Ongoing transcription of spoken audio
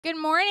Good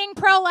morning,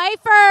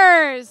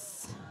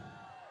 pro-lifers.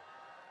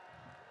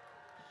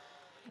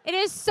 It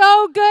is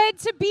so good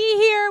to be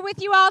here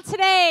with you all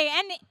today.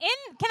 And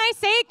can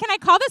I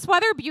call this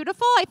weather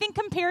beautiful? I think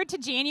compared to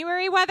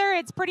January weather,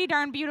 it's pretty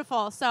darn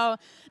beautiful. So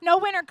no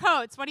winter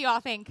coats. What do you all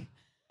think?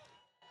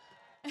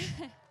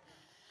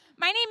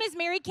 My name is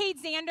Mary Kate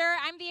Zander.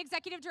 I'm the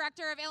Executive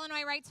Director of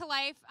Illinois Right to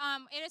Life.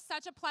 It is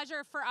such a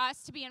pleasure for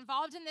us to be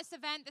involved in this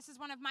event. This is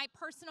one of my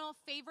personal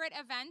favorite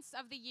events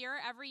of the year.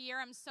 Every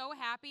year, I'm so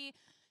happy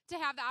to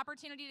have the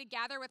opportunity to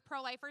gather with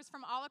pro-lifers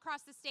from all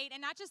across the state,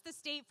 and not just the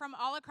state, from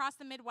all across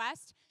the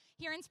Midwest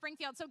here in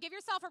Springfield. So give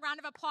yourself a round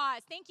of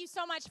applause. Thank you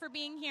so much for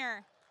being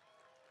here.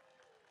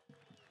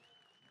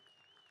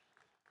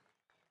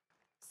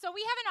 So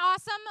we have an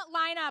awesome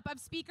lineup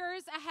of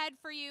speakers ahead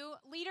for you,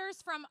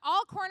 leaders from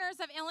all corners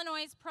of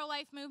Illinois'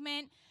 pro-life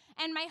movement,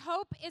 and my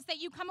hope is that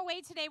you come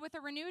away today with a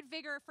renewed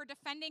vigor for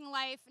defending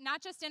life,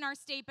 not just in our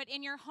state, but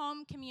in your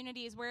home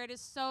communities where it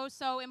is so,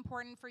 so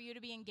important for you to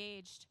be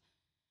engaged.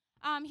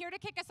 Here to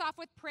kick us off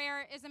with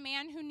prayer is a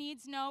man who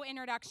needs no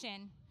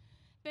introduction.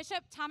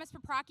 Bishop Thomas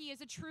Paprocki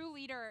is a true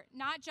leader,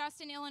 not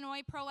just in the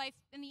Illinois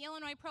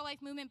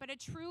pro-life movement, but a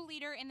true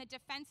leader in the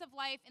defense of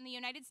life in the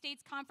United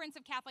States Conference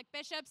of Catholic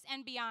Bishops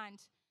and beyond.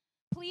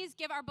 Please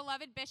give our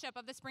beloved Bishop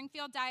of the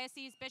Springfield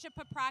Diocese, Bishop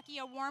Paprocki,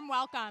 a warm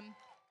welcome.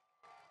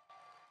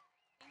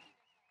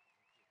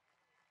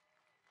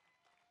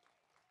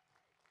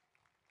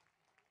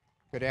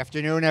 Good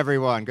afternoon,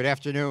 everyone. Good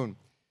afternoon.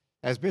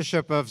 As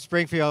Bishop of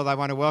Springfield, I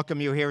want to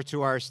welcome you here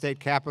to our state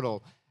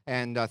capitol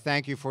and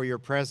thank you for your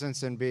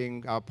presence and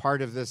being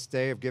part of this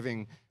day of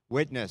giving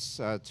witness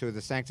to the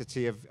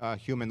sanctity of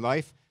human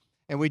life.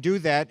 And we do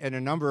that in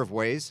a number of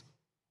ways.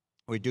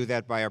 We do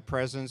that by our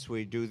presence.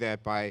 We do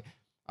that by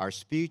our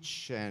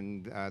speech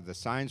and the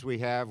signs we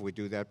have. We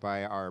do that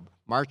by our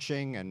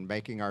marching and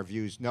making our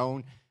views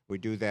known. We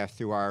do that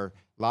through our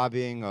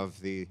lobbying of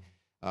the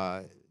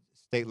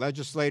state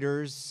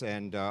legislators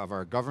and of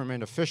our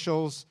government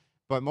officials.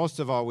 But most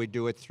of all, we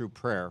do it through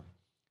prayer.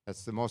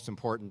 That's the most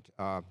important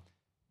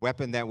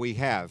weapon that we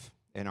have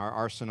in our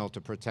arsenal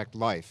to protect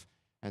life.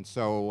 And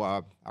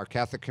so our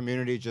Catholic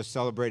community just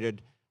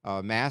celebrated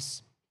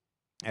Mass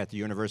at the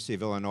University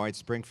of Illinois at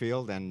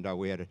Springfield, and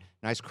we had a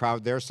nice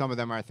crowd there. Some of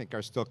them, I think,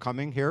 are still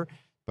coming here,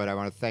 but I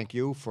want to thank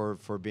you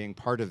for being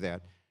part of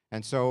that.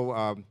 And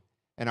so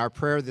in our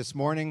prayer this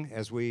morning,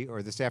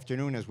 this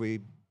afternoon, as we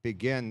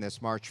begin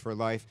this March for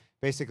Life,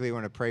 basically we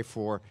want to pray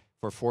for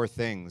four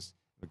things.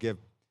 We give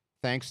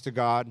thanks to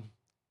God,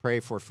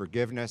 pray for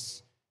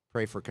forgiveness,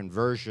 pray for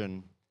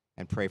conversion,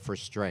 and pray for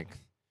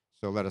strength.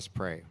 So let us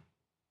pray.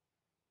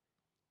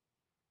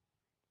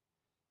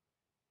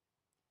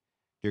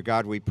 Dear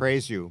God, we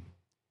praise you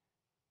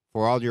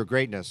for all your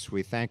greatness.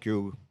 We thank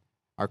you,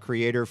 our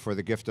Creator, for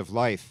the gift of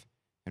life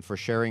and for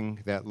sharing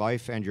that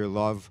life and your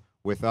love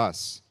with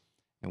us.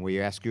 And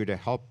we ask you to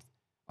help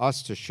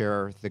us to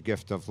share the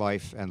gift of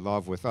life and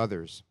love with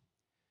others.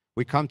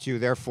 We come to you,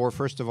 therefore,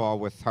 first of all,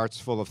 with hearts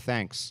full of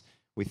thanks.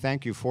 We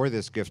thank you for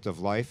this gift of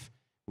life.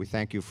 We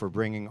thank you for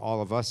bringing all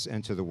of us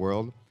into the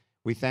world.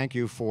 We thank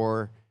you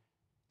for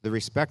the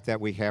respect that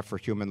we have for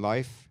human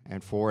life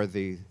and for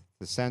the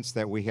sense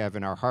that we have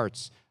in our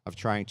hearts of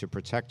trying to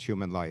protect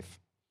human life.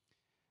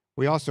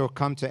 We also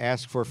come to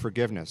ask for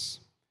forgiveness.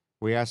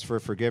 We ask for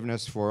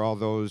forgiveness for all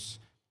those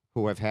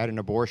who have had an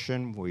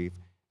abortion. We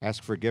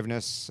ask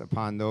forgiveness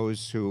upon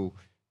those who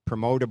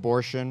promote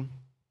abortion.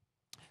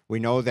 We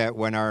know that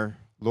when our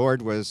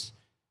Lord was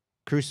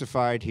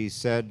crucified, he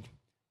said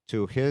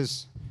to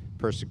his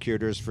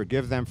persecutors,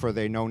 "Forgive them, for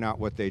they know not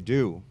what they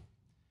do."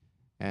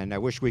 And I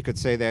wish we could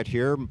say that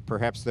here.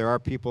 Perhaps there are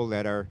people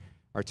that are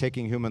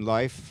taking human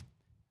life,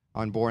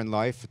 unborn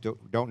life,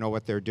 don't know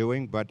what they're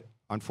doing, but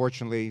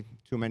unfortunately,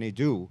 too many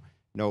do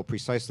know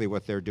precisely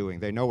what they're doing.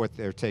 They know what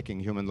they're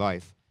taking human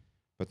life,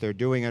 but they're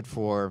doing it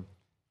for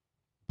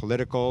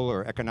political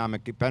or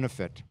economic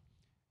benefit.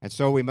 And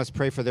so we must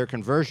pray for their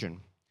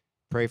conversion,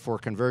 pray for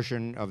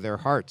conversion of their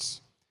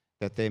hearts,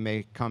 that they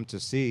may come to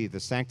see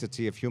the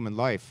sanctity of human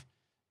life,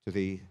 to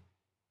the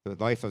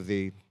life of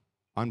the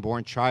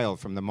unborn child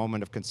from the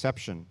moment of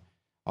conception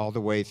all the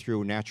way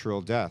through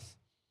natural death.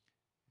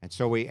 And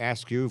so we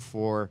ask you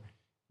for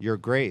your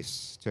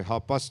grace to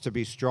help us to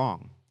be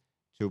strong,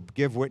 to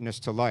give witness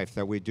to life,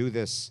 that we do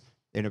this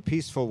in a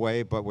peaceful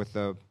way, but with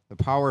the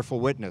powerful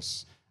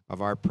witness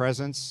of our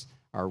presence,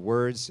 our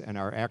words, and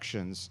our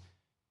actions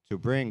to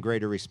bring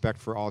greater respect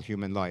for all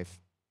human life.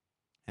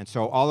 And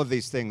so all of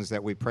these things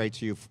that we pray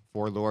to you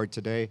for, Lord,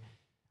 today,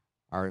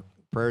 our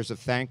prayers of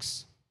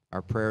thanks,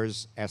 our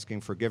prayers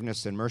asking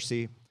forgiveness and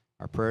mercy,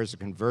 our prayers of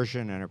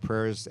conversion, and our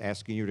prayers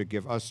asking you to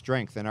give us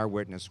strength in our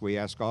witness. We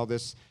ask all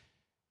this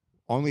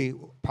only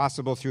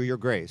possible through your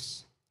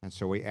grace. And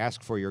so we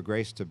ask for your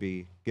grace to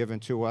be given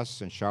to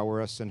us and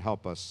shower us and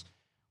help us.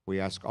 We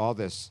ask all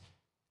this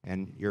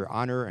in your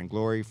honor and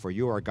glory, for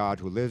you are God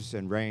who lives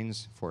and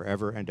reigns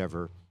forever and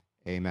ever.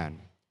 Amen.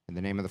 In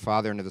the name of the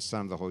Father, and of the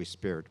Son, and of the Holy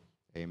Spirit.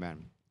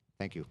 Amen.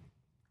 Thank you.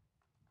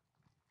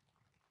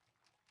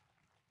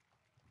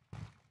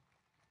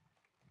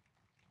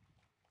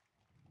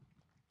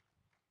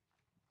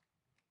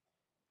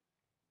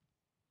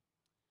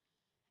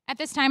 At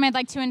this time, I'd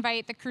like to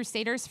invite the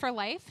Crusaders for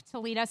Life to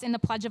lead us in the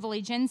Pledge of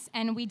Allegiance,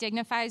 and we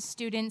dignify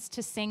students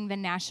to sing the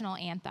national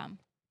anthem.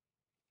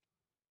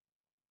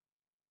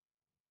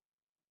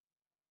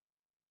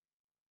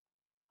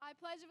 I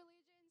pledge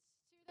allegiance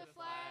to the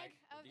flag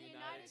of the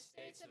United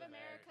States of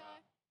America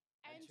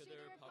and to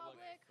the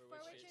republic for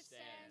which it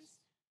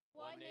stands,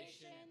 one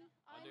nation,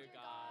 under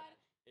God,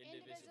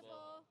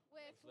 indivisible,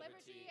 with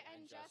liberty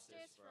and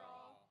justice for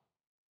all.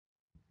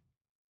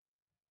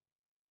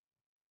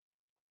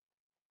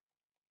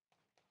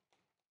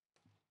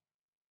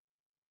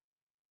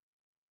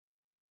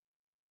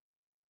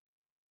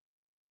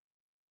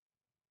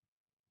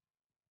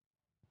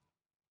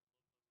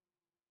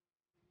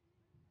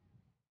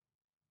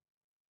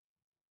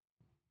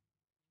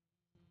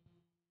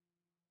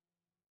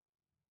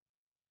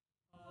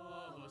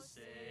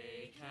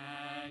 Say,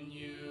 can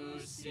you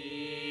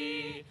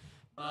see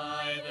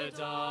by the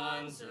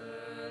dawn's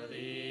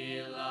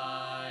early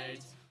light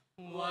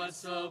what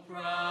so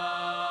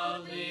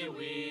proudly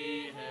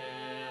we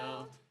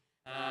hailed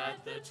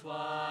at the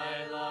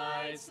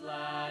twilight's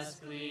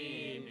last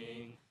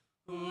gleaming,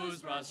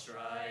 whose broad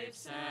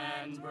stripes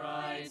and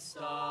bright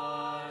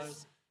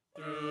stars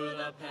through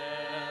the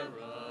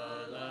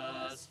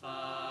perilous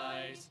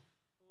fight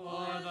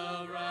o'er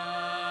the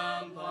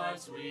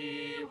ramparts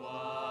we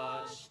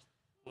watched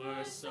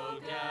were so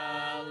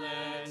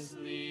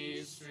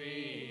gallantly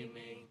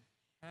streaming,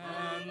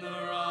 and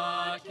the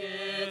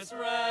rocket's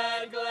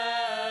red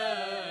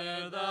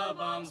glare, the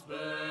bombs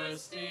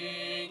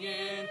bursting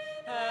in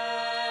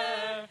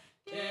air,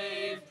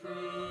 gave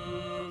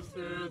proof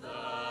through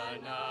the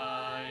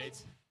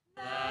night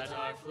that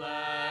our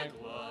flag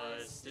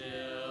was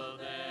still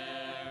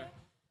there.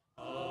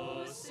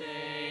 Oh,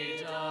 say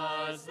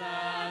does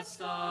that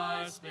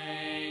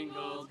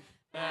star-spangled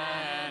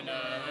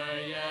banner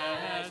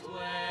yet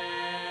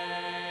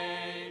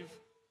wave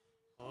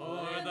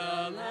o'er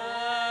the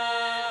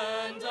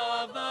land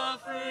of the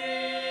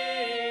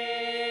free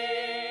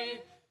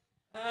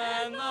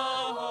and the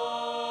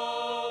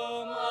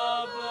home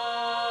of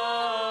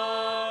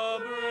the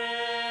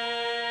brave?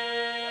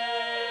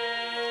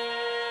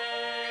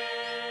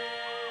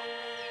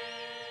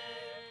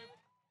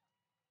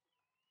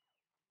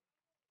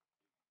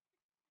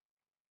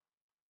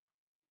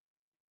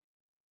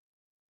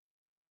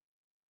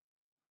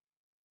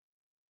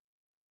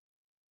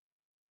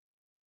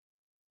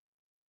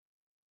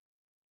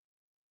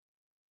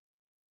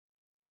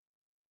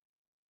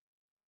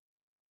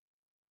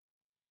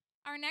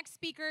 Our next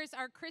speakers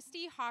are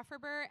Christy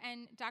Hofferber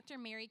and Dr.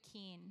 Mary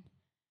Keene.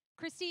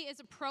 Christy is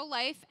a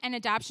pro-life and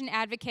adoption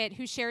advocate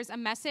who shares a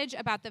message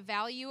about the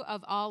value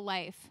of all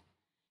life.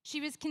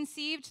 She was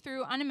conceived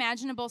through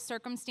unimaginable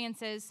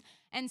circumstances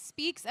and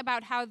speaks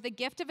about how the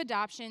gift of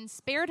adoption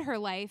spared her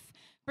life,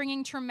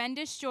 bringing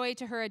tremendous joy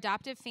to her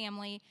adoptive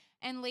family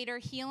and later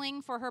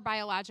healing for her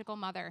biological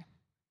mother.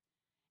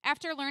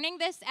 After learning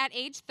this at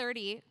age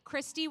 30,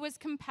 Christy was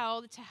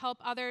compelled to help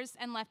others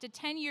and left a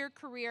 10-year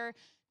career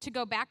to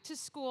go back to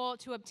school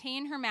to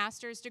obtain her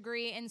master's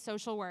degree in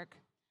social work.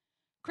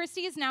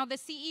 Christy is now the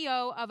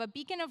CEO of a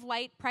Beacon of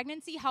Light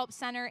Pregnancy Help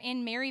Center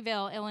in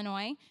Maryville,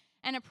 Illinois,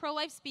 and a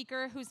pro-life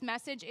speaker whose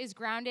message is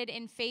grounded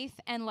in faith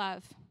and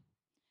love.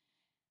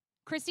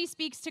 Christy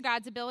speaks to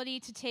God's ability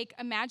to take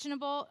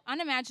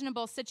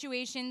unimaginable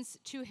situations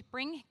to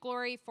bring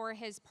glory for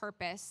his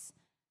purpose.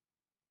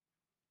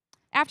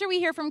 After we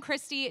hear from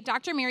Christy,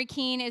 Dr. Mary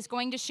Keene is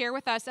going to share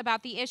with us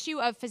about the issue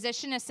of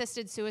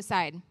physician-assisted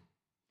suicide.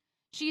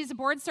 She is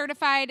board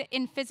certified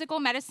in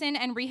physical medicine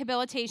and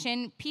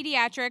rehabilitation,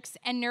 pediatrics,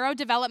 and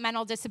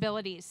neurodevelopmental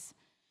disabilities.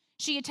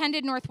 She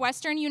attended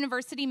Northwestern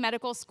University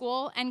Medical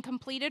School and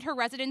completed her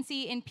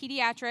residency in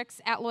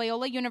pediatrics at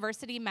Loyola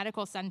University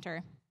Medical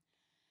Center.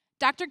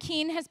 Dr.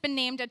 Keene has been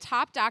named a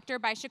top doctor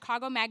by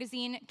Chicago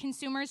Magazine,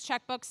 Consumers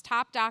Checkbook's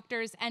Top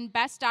Doctors, and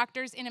Best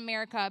Doctors in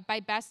America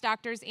by Best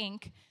Doctors,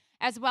 Inc.,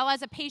 as well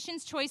as a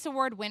Patient's Choice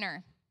Award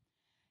winner.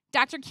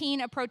 Dr.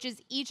 Keene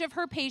approaches each of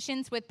her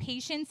patients with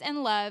patience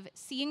and love,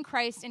 seeing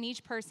Christ in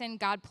each person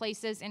God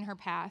places in her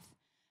path.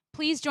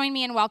 Please join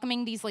me in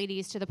welcoming these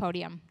ladies to the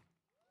podium.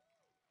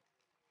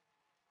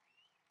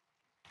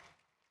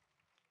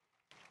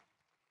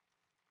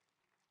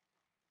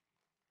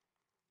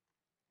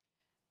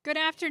 Good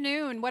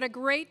afternoon. What a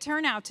great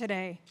turnout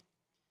today.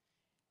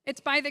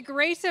 It's by the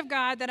grace of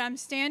God that I'm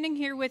standing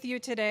here with you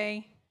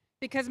today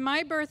because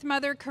my birth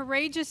mother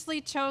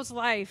courageously chose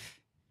life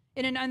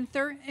in an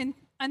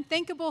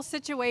unthinkable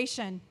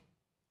situation.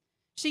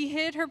 She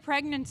hid her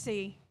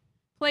pregnancy,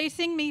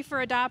 placing me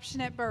for adoption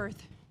at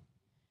birth.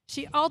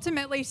 She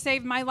ultimately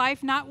saved my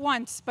life not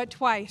once, but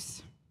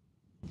twice.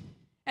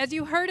 As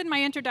you heard in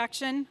my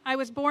introduction, I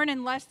was born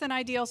in less than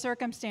ideal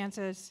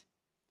circumstances.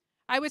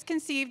 I was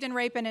conceived in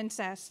rape and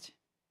incest.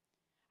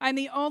 I'm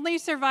the only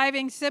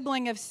surviving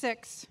sibling of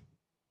 6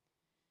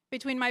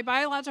 between my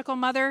biological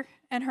mother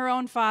and her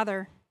own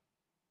father.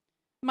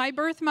 My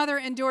birth mother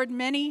endured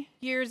many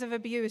years of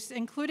abuse,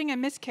 including a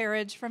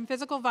miscarriage from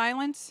physical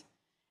violence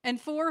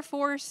and 4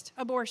 forced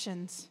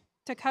abortions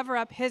to cover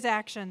up his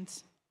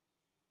actions.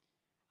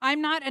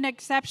 I'm not an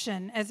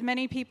exception, as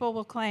many people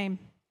will claim.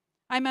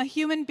 I'm a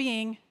human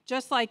being,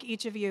 just like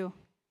each of you.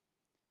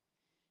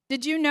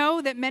 Did you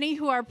know that many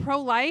who are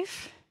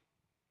pro-life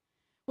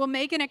will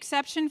make an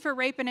exception for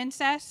rape and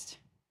incest?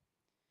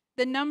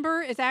 The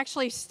number is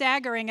actually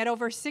staggering at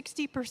over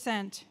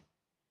 60%.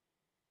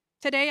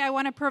 Today, I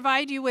want to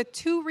provide you with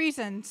 2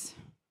 reasons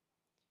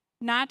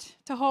not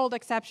to hold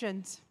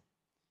exceptions.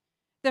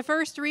 The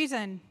first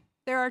reason,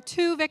 there are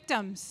 2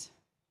 victims.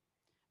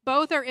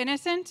 Both are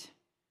innocent,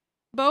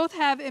 both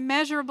have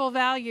immeasurable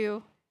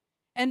value,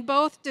 and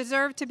both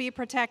deserve to be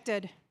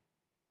protected.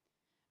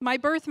 My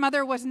birth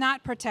mother was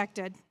not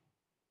protected.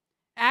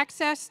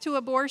 Access to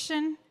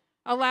abortion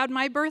allowed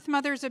my birth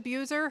mother's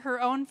abuser,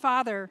 her own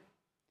father,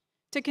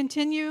 to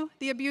continue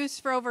the abuse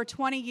for over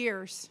 20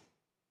 years.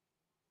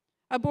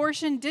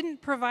 Abortion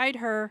didn't provide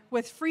her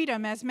with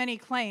freedom, as many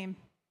claim.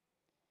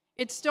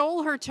 It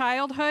stole her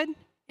childhood,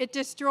 it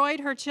destroyed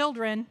her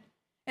children,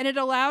 and it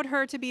allowed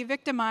her to be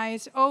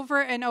victimized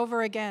over and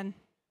over again.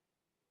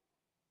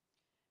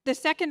 The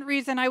second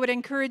reason I would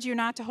encourage you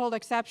not to hold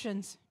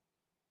exceptions.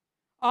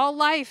 All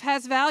life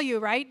has value,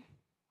 right?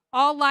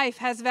 All life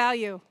has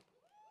value.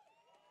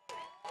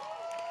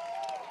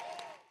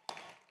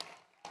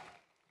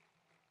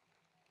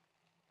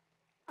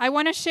 I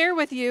want to share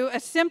with you a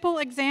simple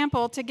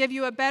example to give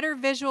you a better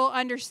visual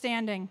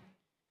understanding.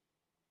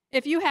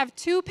 If you have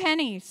 2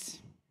 pennies,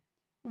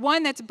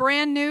 one that's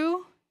brand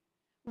new,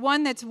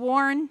 one that's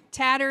worn,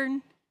 tattered,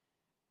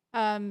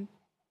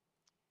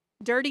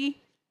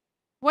 dirty,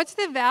 what's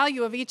the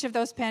value of each of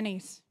those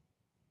pennies?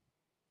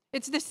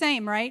 It's the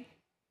same, right?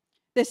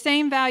 The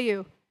same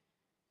value.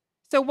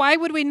 So why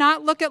would we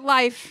not look at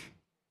life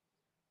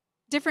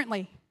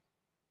differently?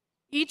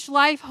 Each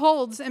life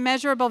holds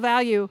immeasurable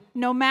value,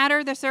 no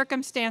matter the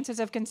circumstances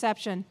of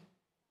conception.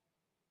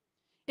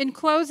 In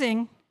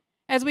closing,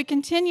 as we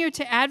continue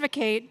to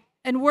advocate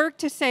and work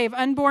to save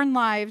unborn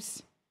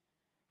lives,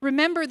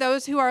 remember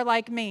those who are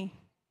like me,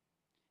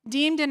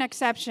 deemed an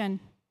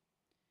exception.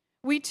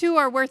 We too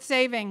are worth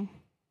saving.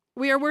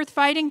 We are worth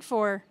fighting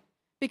for,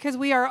 because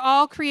we are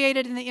all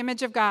created in the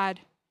image of God,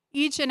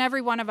 each and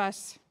every one of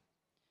us.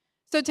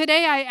 So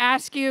today I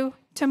ask you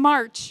to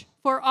march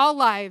for all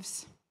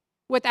lives,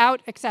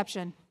 without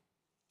exception.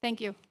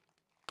 Thank you.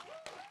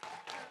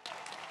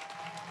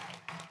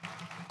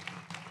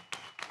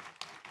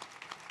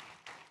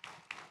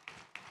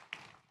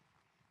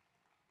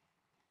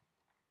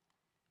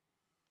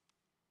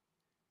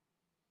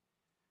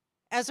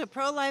 As a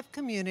pro-life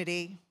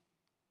community,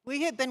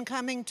 we have been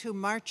coming to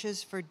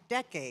marches for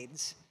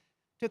decades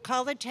to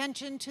call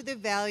attention to the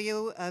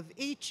value of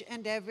each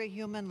and every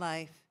human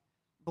life,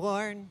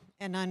 born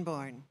and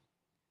unborn.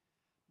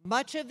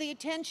 Much of the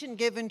attention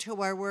given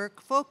to our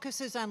work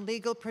focuses on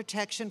legal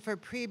protection for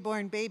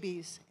preborn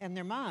babies and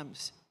their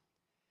moms.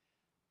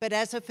 But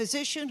as a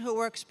physician who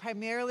works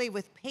primarily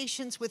with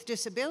patients with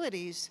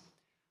disabilities,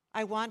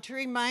 I want to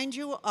remind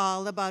you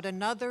all about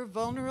another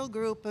vulnerable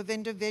group of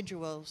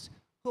individuals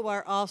who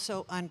are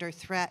also under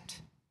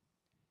threat.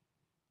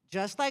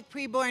 Just like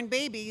preborn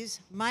babies,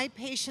 my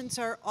patients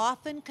are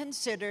often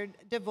considered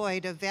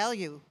devoid of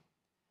value.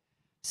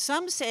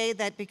 Some say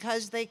that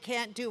because they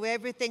can't do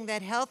everything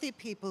that healthy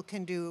people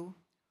can do,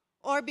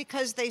 or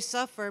because they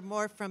suffer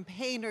more from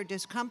pain or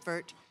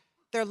discomfort,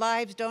 their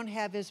lives don't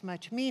have as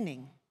much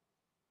meaning.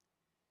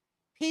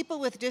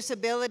 People with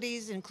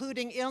disabilities,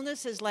 including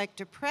illnesses like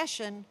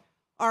depression,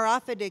 are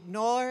often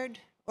ignored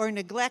or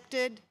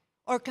neglected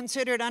or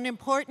considered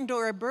unimportant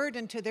or a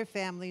burden to their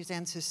families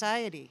and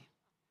society.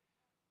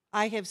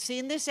 I have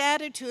seen this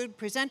attitude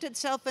present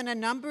itself in a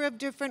number of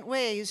different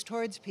ways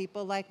towards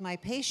people like my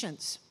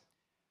patients.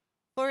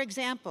 For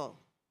example,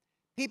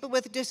 people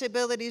with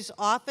disabilities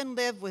often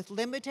live with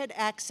limited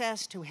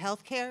access to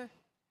health care,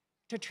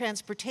 to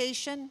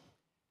transportation,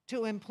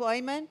 to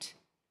employment,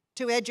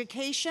 to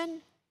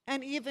education,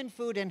 and even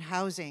food and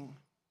housing.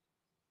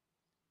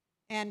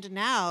 And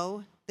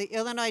now, the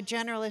Illinois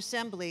General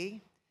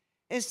Assembly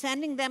is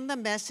sending them the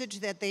message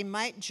that they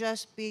might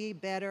just be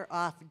better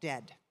off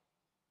dead.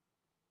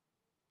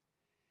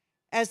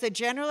 As the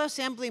General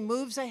Assembly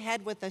moves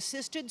ahead with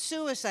assisted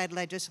suicide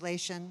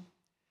legislation,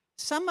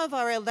 some of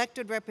our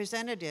elected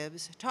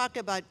representatives talk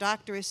about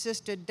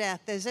doctor-assisted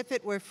death as if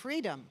it were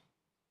freedom.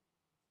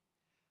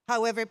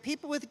 However,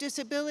 people with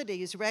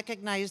disabilities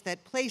recognize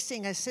that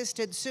placing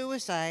assisted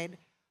suicide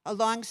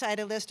alongside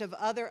a list of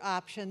other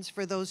options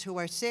for those who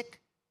are sick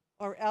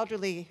or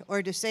elderly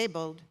or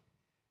disabled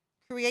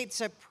creates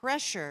a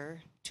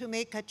pressure to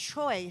make a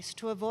choice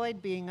to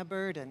avoid being a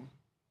burden,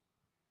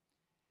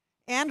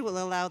 and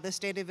will allow the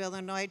state of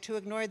Illinois to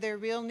ignore their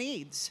real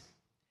needs.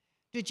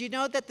 Did you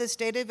know that the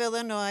state of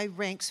Illinois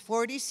ranks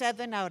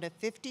 47 out of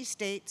 50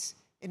 states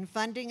in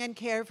funding and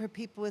care for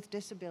people with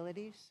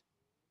disabilities?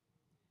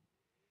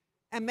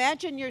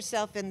 Imagine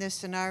yourself in this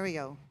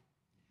scenario.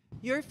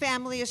 Your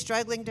family is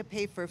struggling to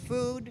pay for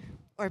food,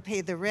 or pay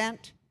the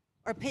rent,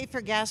 or pay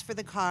for gas for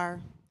the car,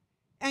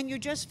 and you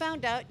just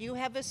found out you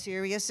have a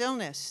serious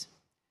illness.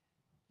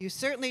 You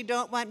certainly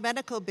don't want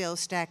medical bills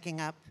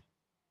stacking up.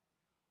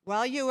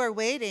 While you are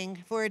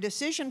waiting for a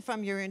decision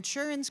from your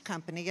insurance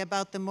company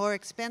about the more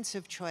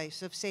expensive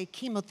choice of, say,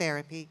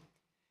 chemotherapy,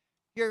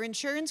 your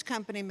insurance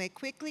company may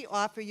quickly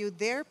offer you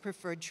their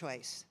preferred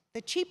choice,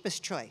 the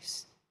cheapest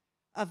choice,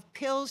 of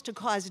pills to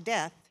cause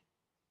death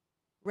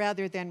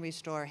rather than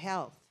restore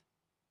health.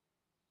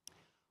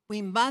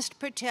 We must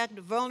protect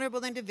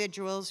vulnerable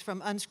individuals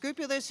from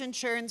unscrupulous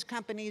insurance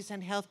companies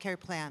and healthcare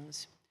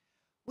plans.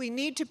 We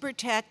need to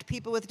protect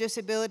people with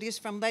disabilities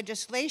from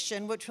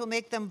legislation which will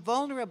make them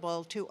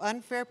vulnerable to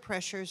unfair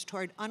pressures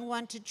toward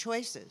unwanted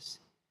choices.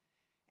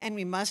 And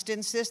we must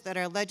insist that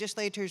our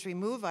legislators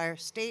remove our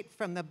state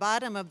from the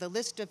bottom of the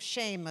list of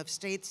shame of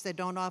states that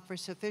don't offer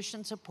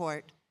sufficient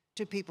support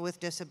to people with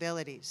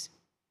disabilities.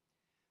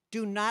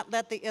 Do not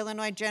let the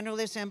Illinois General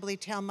Assembly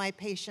tell my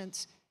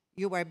patients,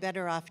 you are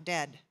better off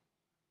dead.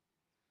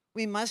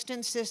 We must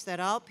insist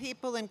that all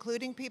people,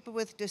 including people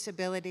with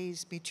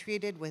disabilities, be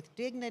treated with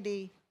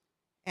dignity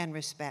and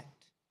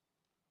respect.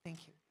 Thank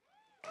you.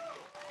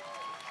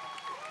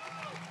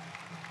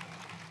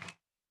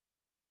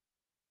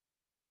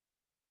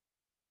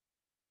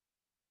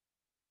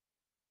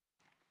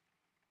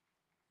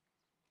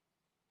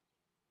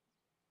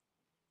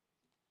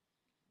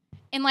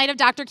 In light of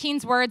Dr.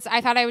 Keene's words,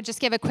 I thought I would just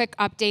give a quick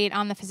update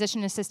on the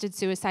physician-assisted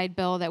suicide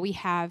bill that we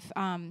have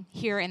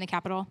here in the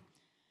Capitol.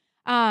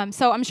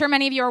 So I'm sure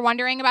many of you are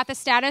wondering about the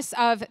status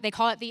of, they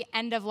call it the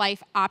End of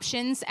Life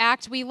Options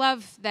Act. We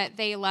love that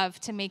they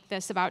love to make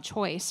this about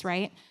choice,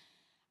 right?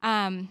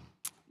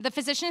 The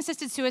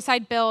physician-assisted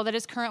suicide bill that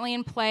is currently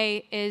in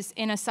play is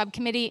in a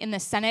subcommittee in the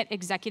Senate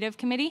Executive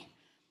Committee.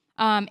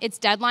 Its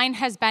deadline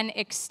has been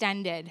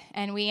extended,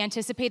 and we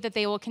anticipate that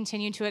they will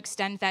continue to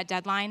extend that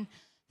deadline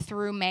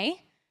through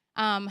May,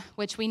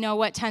 which we know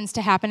what tends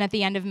to happen at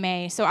the end of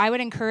May. So I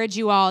would encourage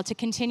you all to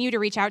continue to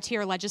reach out to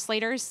your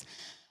legislators.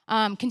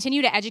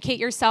 Continue to educate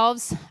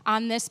yourselves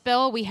on this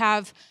bill. We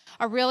have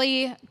a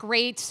really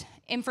great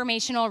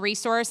informational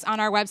resource on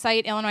our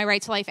website,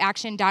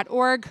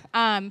 IllinoisRightToLifeAction.org.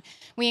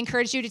 We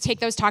encourage you to take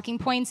those talking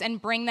points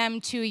and bring them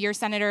to your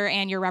senator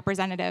and your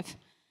representative.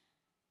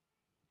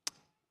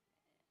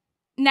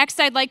 Next,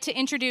 I'd like to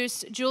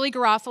introduce Julie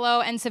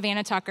Garofalo and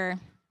Savannah Tucker.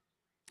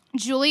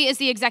 Julie is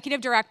the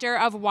executive director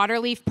of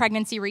Waterleaf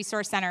Pregnancy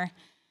Resource Center.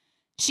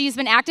 She's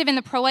been active in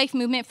the pro-life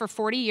movement for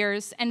 40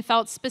 years and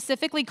felt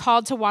specifically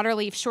called to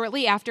Waterleaf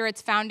shortly after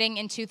its founding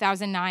in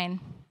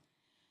 2009.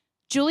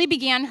 Julie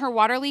began her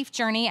Waterleaf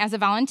journey as a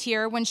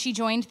volunteer when she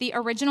joined the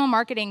original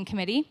marketing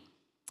committee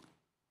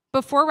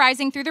before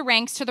rising through the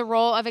ranks to the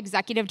role of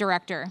executive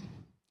director.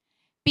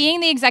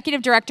 Being the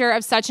executive director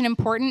of such an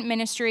important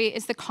ministry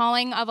is the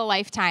calling of a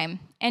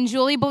lifetime, and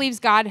Julie believes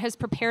God has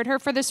prepared her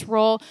for this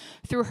role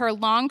through her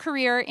long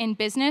career in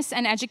business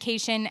and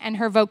education and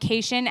her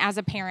vocation as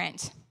a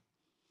parent.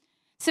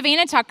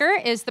 Savannah Tucker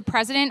is the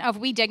president of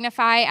We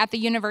Dignify at the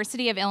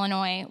University of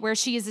Illinois, where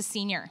she is a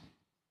senior.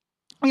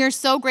 We are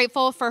so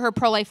grateful for her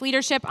pro-life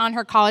leadership on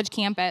her college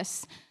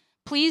campus.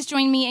 Please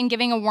join me in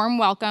giving a warm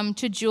welcome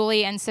to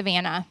Julie and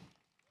Savannah.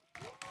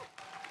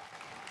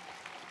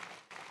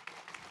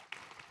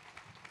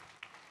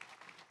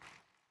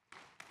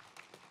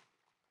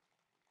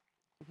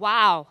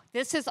 Wow,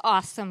 this is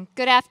awesome.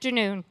 Good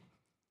afternoon.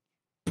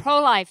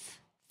 Pro-life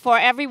for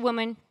every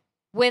woman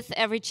with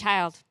every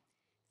child.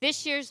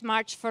 This year's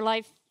March for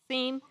Life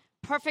theme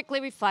perfectly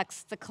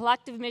reflects the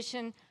collective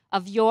mission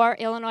of your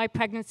Illinois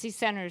pregnancy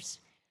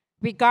centers.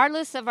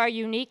 Regardless of our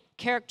unique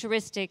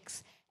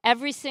characteristics,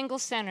 every single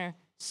center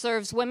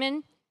serves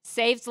women,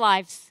 saves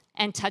lives,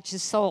 and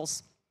touches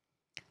souls.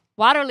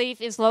 Waterleaf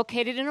is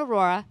located in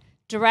Aurora,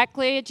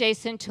 directly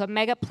adjacent to a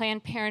mega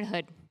Planned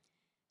Parenthood.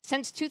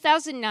 Since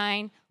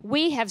 2009,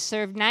 we have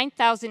served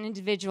 9,000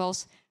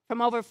 individuals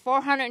from over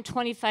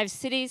 425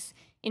 cities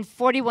in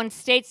 41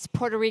 states,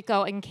 Puerto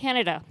Rico, and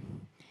Canada.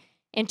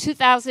 In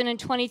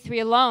 2023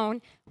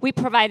 alone, we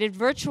provided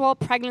virtual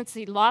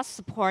pregnancy loss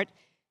support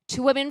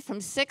to women from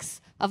 6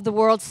 of the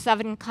world's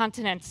 7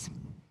 continents.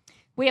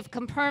 We have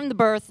confirmed the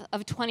birth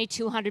of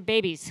 2,200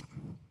 babies.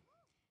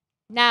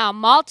 Now,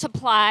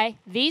 multiply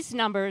these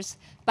numbers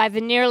by the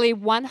nearly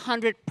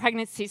 100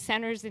 pregnancy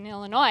centers in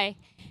Illinois,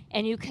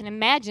 and you can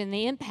imagine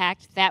the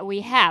impact that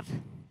we have.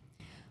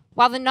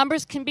 While the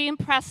numbers can be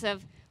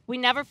impressive, we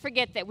never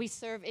forget that we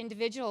serve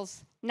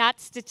individuals, not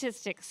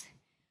statistics.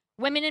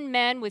 Women and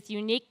men with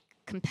unique,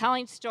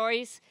 compelling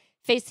stories,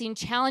 facing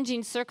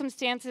challenging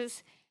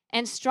circumstances,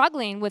 and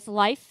struggling with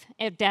life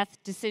and death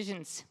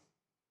decisions.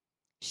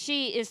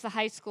 She is the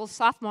high school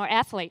sophomore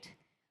athlete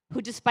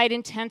who, despite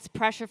intense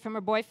pressure from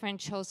her boyfriend,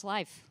 chose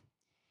life.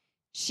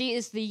 She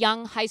is the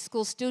young high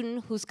school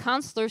student whose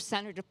counselor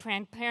sent her to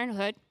Planned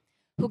Parenthood,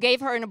 who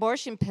gave her an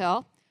abortion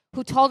pill,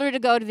 who told her to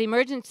go to the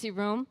emergency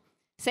room,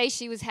 say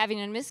she was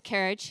having a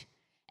miscarriage,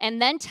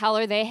 and then tell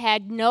her they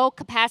had no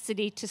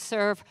capacity to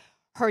serve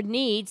her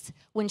needs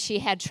when she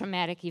had a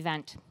traumatic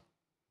event.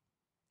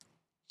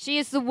 She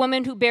is the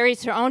woman who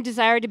buries her own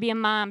desire to be a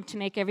mom to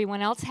make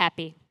everyone else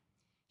happy.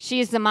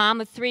 She is the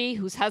mom of 3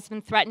 whose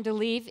husband threatened to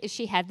leave if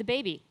she had the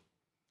baby.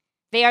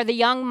 They are the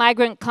young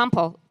migrant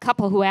couple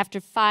who, after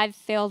 5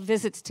 failed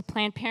visits to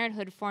Planned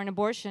Parenthood for an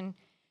abortion,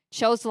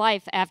 chose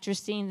life after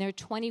seeing their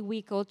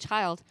 20-week-old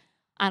child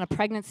on a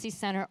pregnancy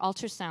center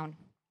ultrasound.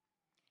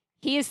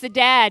 He is the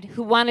dad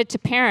who wanted to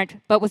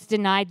parent but was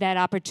denied that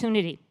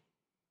opportunity.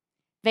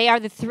 They are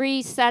the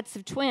 3 sets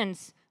of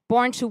twins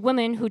born to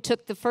women who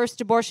took the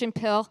first abortion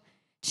pill,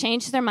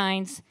 changed their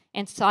minds,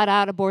 and sought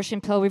out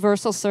abortion pill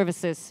reversal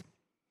services.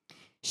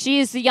 She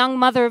is the young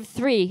mother of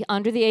 3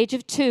 under the age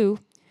of 2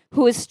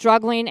 who is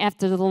struggling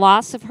after the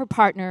loss of her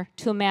partner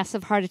to a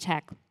massive heart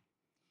attack.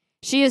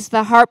 She is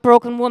the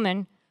heartbroken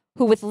woman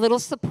who, with little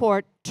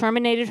support,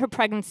 terminated her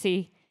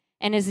pregnancy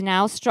and is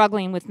now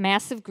struggling with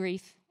massive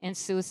grief and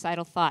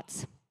suicidal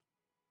thoughts.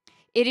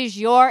 It is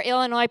your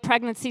Illinois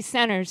pregnancy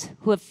centers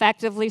who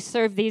effectively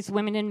serve these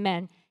women and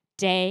men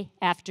day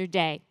after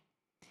day.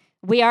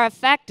 We are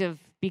effective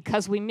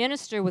because we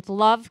minister with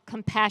love,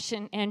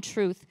 compassion, and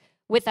truth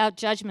without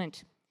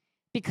judgment,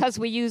 because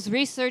we use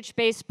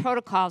research-based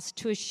protocols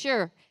to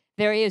assure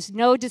there is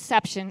no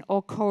deception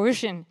or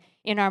coercion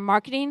in our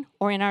marketing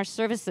or in our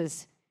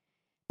services,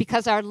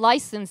 because our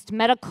licensed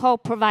medical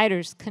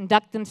providers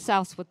conduct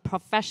themselves with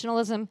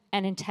professionalism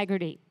and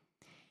integrity,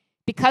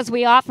 because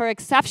we offer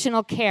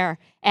exceptional care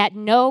at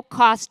no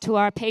cost to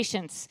our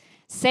patients,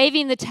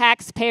 saving the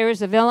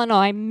taxpayers of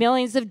Illinois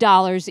millions of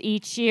dollars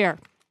each year.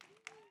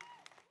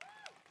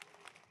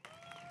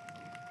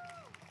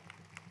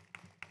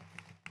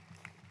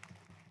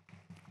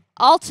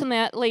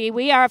 Ultimately,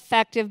 we are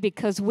effective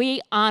because we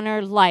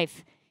honor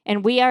life,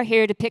 and we are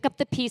here to pick up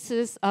the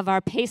pieces of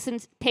our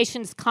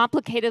patients'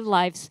 complicated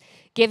lives,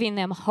 giving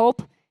them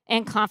hope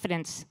and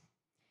confidence.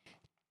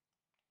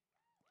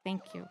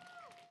 Thank you.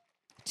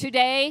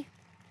 Today,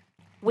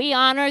 we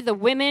honor the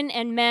women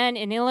and men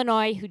in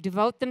Illinois who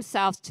devote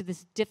themselves to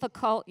this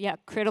difficult yet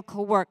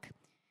critical work.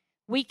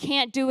 We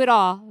can't do it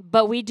all,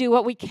 but we do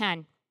what we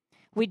can.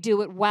 We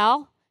do it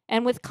well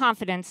and with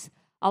confidence,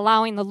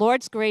 allowing the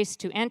Lord's grace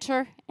to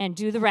enter and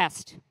do the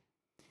rest.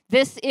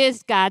 This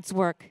is God's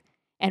work,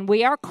 and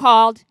we are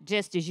called,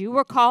 just as you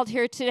were called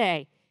here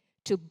today,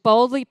 to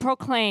boldly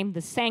proclaim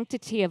the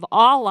sanctity of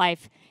all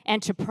life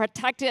and to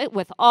protect it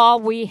with all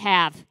we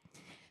have.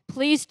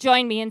 Please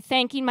join me in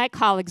thanking my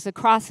colleagues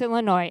across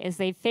Illinois as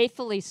they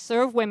faithfully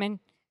serve women,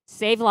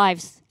 save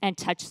lives, and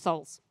touch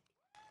souls.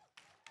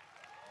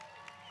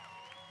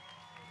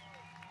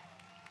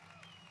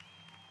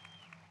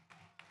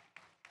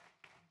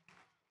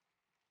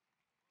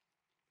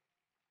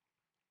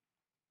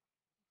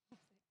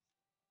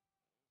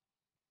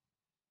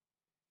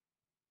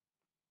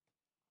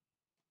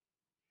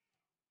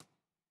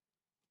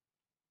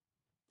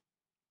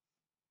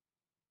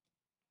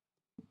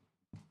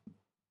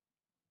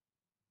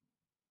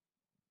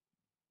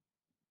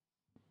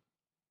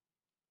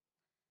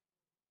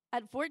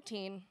 At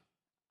 14,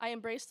 I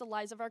embraced the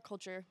lies of our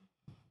culture.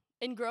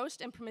 Engrossed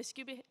in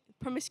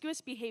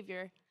promiscuous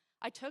behavior,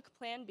 I took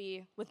Plan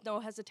B with no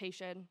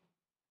hesitation.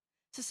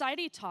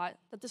 Society taught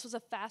that this was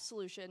a fast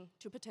solution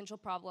to a potential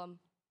problem.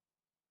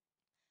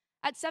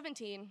 At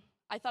 17,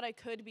 I thought I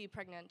could be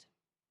pregnant.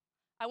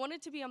 I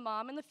wanted to be a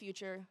mom in the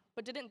future,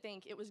 but didn't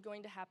think it was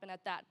going to happen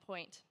at that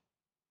point.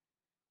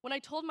 When I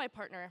told my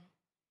partner,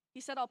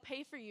 he said, "I'll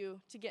pay for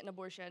you to get an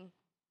abortion."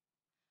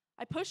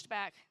 I pushed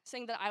back,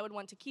 saying that I would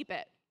want to keep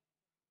it.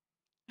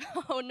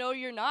 "Oh, no,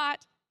 you're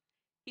not,"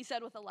 he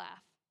said with a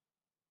laugh.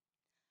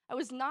 I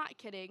was not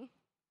kidding,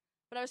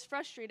 but I was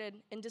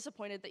frustrated and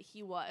disappointed that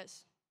he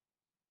was.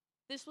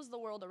 This was the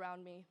world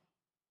around me.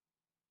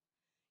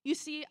 You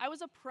see, I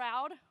was a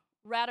proud,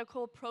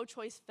 radical,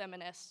 pro-choice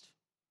feminist.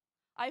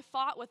 I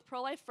fought with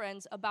pro-life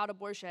friends about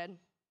abortion.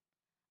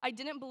 I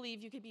didn't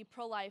believe you could be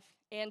pro-life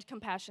and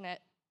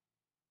compassionate.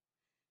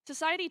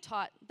 Society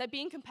taught that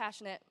being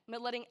compassionate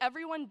meant letting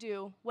everyone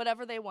do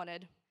whatever they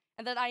wanted,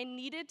 and that I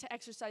needed to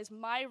exercise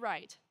my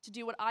right to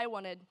do what I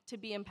wanted to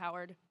be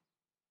empowered.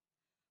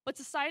 But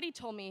society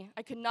told me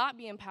I could not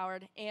be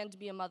empowered and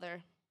be a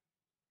mother.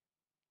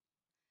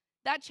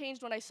 That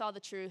changed when I saw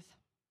the truth.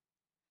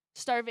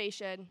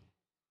 Starvation,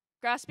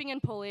 grasping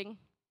and pulling,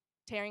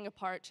 tearing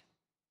apart.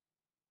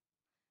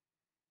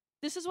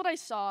 This is what I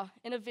saw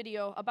in a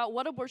video about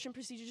what abortion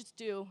procedures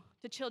do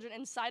to children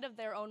inside of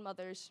their own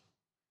mothers,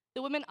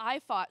 the women I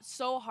fought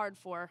so hard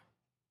for.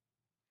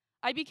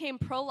 I became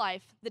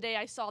pro-life the day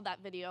I saw that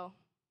video.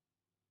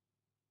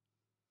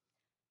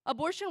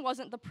 Abortion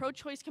wasn't the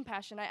pro-choice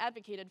compassion I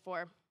advocated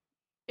for.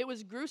 It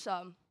was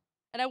gruesome,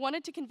 and I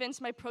wanted to convince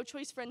my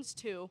pro-choice friends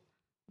too,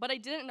 but I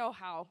didn't know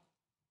how.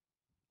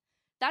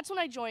 That's when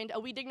I joined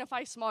a We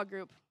Dignify small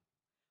group.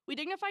 We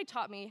Dignify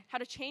taught me how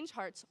to change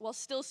hearts while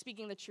still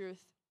speaking the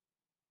truth.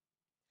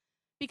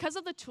 Because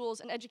of the tools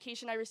and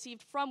education I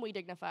received from We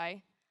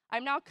Dignify,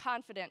 I'm now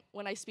confident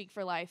when I speak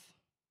for life.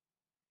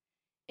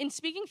 In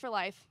speaking for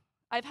life,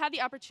 I've had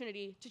the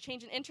opportunity to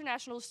change an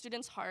international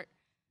student's heart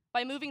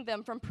by moving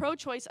them from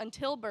pro-choice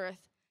until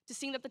birth to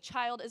seeing that the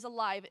child is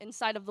alive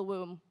inside of the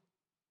womb.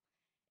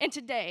 And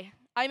today,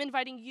 I'm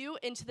inviting you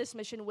into this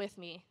mission with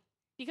me,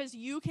 because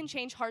you can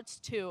change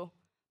hearts too,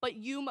 but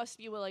you must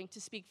be willing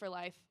to speak for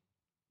life.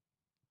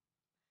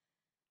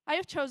 I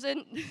have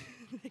chosen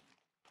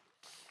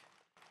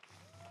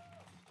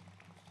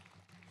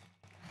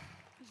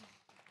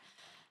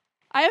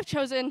I have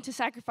chosen to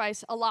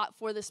sacrifice a lot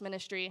for this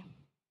ministry.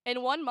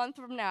 In 1 month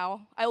from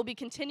now, I will be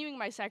continuing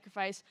my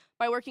sacrifice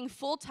by working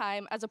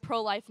full-time as a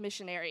pro-life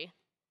missionary.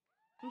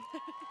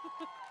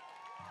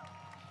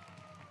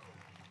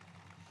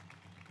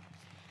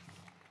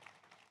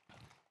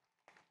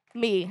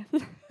 Me.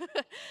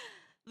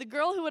 The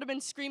girl who would have been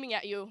screaming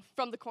at you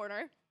from the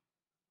corner.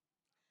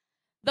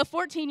 The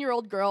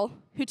 14-year-old girl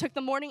who took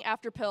the morning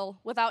after pill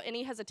without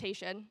any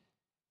hesitation.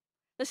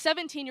 The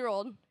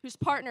 17-year-old whose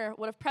partner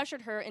would have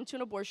pressured her into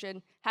an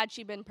abortion had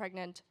she been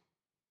pregnant.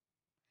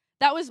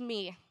 That was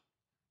me.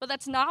 But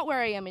that's not where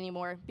I am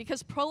anymore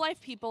because pro-life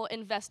people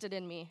invested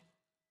in me.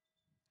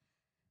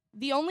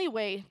 The only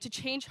way to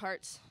change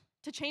hearts,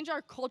 to change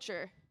our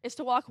culture, is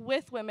to walk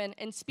with women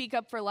and speak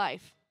up for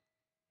life.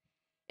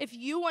 If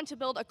you want to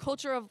build a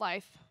culture of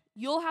life,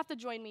 you'll have to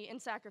join me in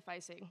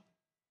sacrificing.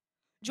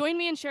 Join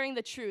me in sharing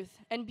the truth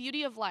and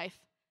beauty of life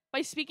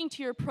by speaking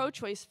to your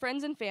pro-choice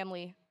friends and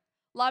family,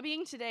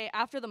 lobbying today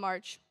after the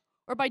march,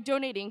 or by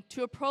donating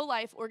to a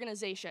pro-life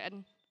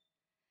organization.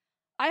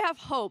 I have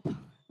hope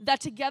that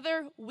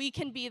together we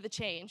can be the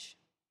change.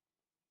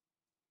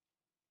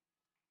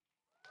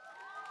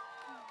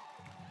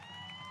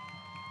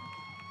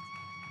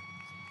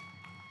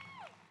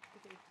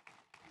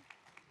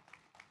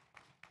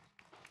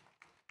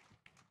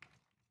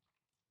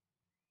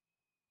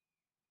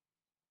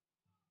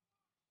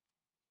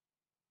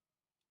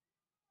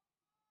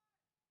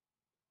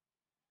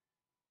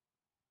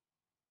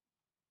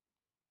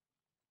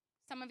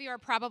 Some of you are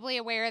probably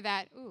aware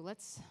that,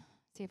 let's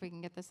see if we can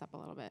get this up a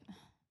little bit.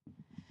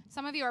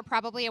 Some of you are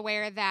probably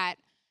aware that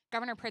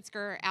Governor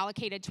Pritzker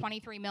allocated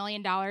 $23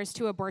 million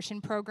to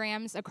abortion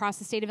programs across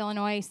the state of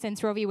Illinois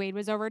since Roe v. Wade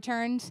was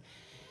overturned.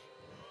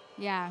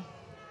 Yeah.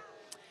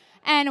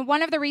 And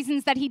one of the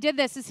reasons that he did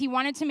this is he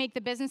wanted to make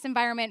the business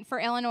environment for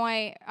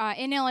Illinois,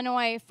 in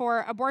Illinois,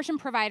 for abortion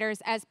providers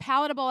as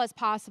palatable as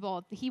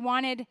possible. He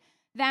wanted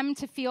them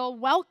to feel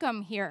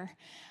welcome here.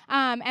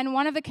 And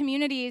one of the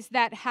communities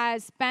that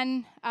has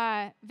been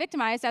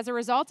victimized as a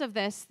result of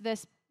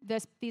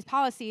these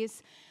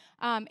policies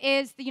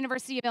is the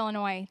University of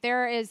Illinois.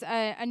 There is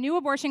a new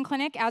abortion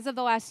clinic as of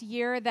the last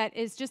year that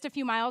is just a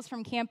few miles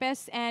from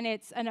campus, and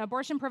it's an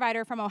abortion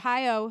provider from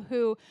Ohio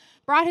who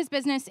brought his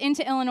business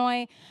into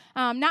Illinois,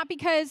 not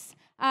because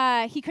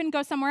he couldn't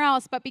go somewhere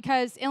else, but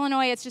because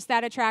Illinois, it's just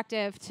that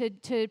attractive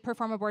to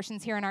perform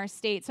abortions here in our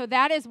state. So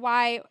that is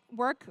why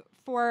work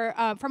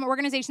from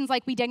organizations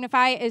like We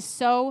Dignify is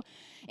so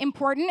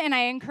important, and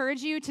I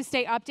encourage you to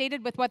stay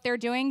updated with what they're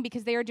doing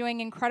because they are doing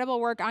incredible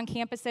work on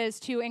campuses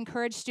to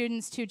encourage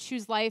students to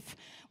choose life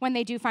when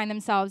they do find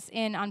themselves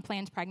in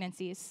unplanned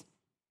pregnancies.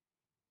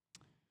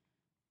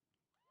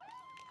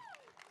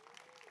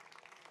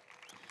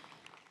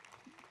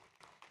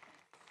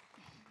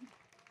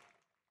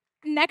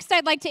 Next,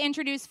 I'd like to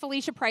introduce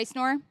Felicia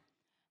Preisnor.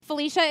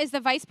 Felicia is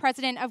the Vice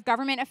President of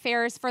Government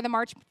Affairs for the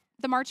March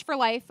for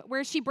Life,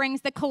 where she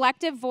brings the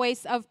collective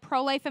voice of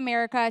pro-life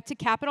America to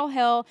Capitol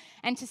Hill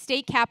and to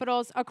state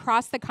capitals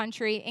across the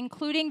country,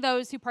 including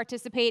those who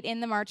participate in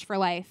the March for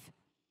Life.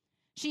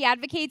 She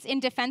advocates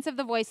in defense of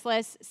the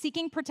voiceless,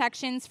 seeking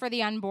protections for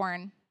the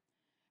unborn.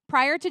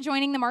 Prior to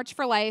joining the March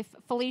for Life,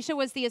 Felicia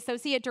was the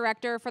Associate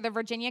Director for the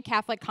Virginia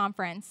Catholic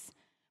Conference.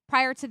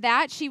 Prior to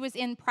that, she was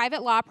in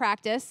private law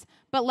practice,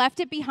 but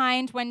left it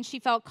behind when she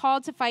felt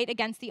called to fight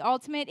against the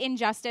ultimate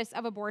injustice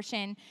of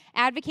abortion,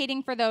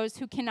 advocating for those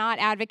who cannot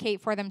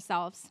advocate for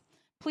themselves.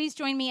 Please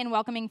join me in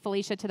welcoming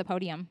Felicia to the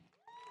podium.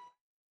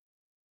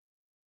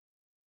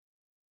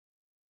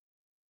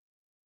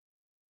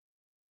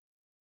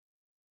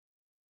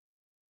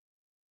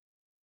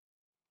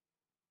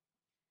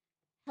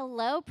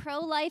 Hello,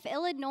 Pro-Life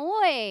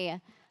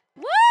Illinois.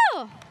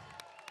 Woo!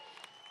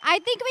 I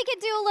think we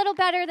could do a little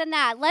better than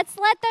that. Let's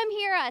let them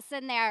hear us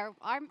in there.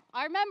 Our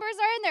members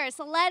are in there,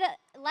 so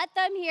let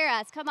them hear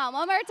us. Come on,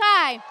 one more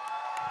time.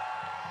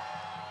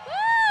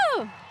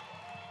 Woo!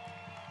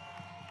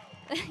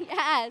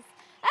 Yes,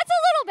 that's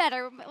a little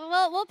better.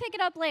 We'll pick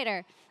it up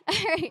later. All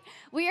right.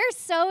 We are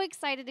so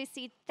excited to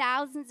see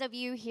thousands of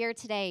you here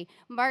today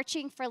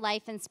marching for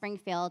life in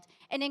Springfield,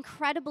 and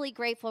incredibly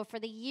grateful for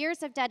the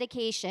years of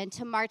dedication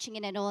to marching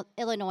in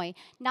Illinois,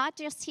 not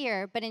just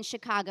here, but in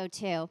Chicago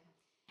too.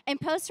 In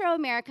post-Roe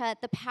America,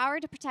 the power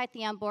to protect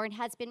the unborn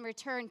has been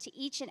returned to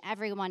each and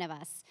every one of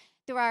us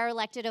through our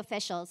elected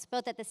officials,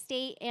 both at the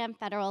state and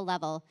federal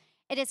level.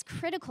 It is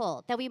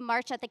critical that we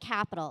march at the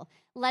Capitol,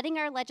 letting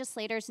our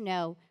legislators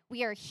know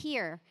we are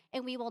here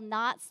and we will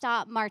not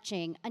stop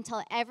marching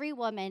until every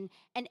woman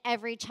and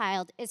every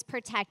child is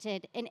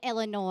protected in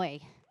Illinois.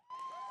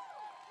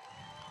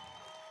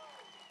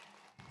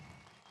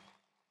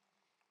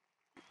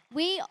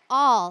 We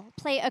all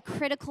play a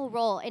critical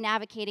role in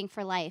advocating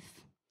for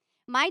life.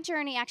 My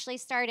journey actually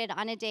started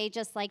on a day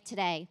just like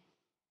today.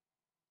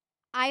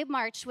 I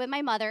marched with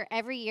my mother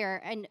every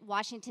year in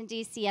Washington,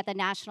 D.C. at the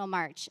National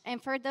March.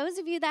 And for those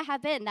of you that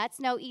have been, that's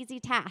no easy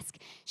task.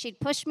 She'd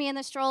push me in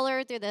the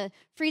stroller through the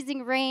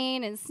freezing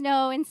rain and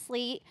snow and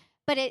sleet,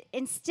 but it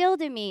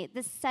instilled in me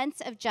the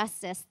sense of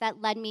justice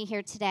that led me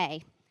here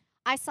today.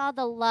 I saw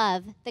the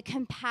love, the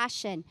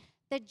compassion,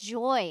 the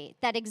joy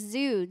that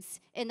exudes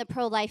in the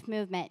pro-life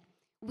movement.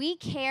 We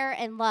care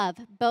and love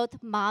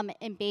both mom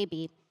and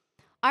baby.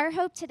 Our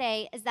hope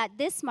today is that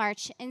this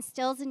march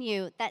instills in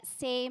you that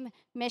same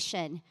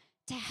mission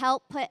to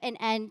help put an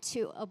end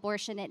to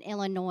abortion in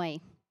Illinois.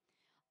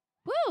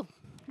 Woo!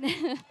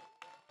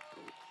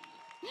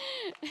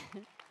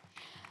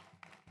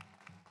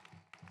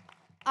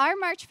 Our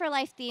March for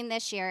Life theme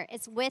this year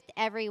is with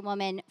every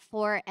woman,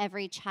 for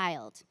every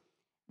child.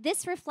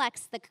 This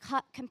reflects the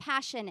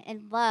compassion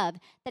and love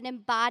that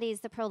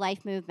embodies the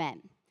pro-life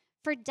movement.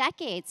 For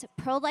decades,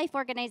 pro-life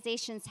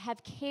organizations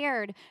have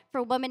cared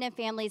for women and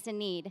families in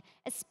need,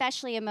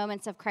 especially in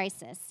moments of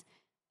crisis.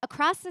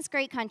 Across this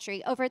great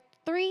country, over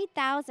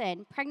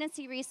 3,000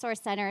 pregnancy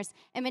resource centers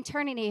and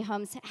maternity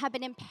homes have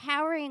been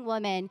empowering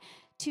women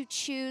to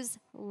choose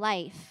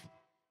life,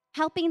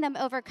 helping them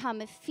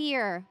overcome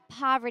fear,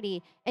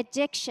 poverty,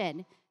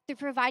 addiction, through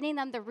providing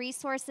them the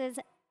resources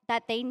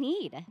that they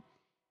need.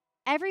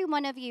 Every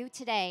one of you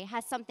today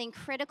has something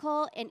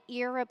critical and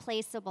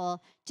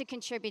irreplaceable to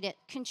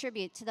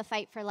contribute to the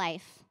fight for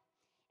life.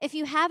 If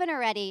you haven't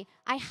already,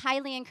 I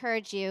highly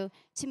encourage you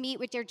to meet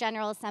with your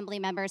General Assembly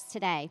members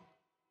today.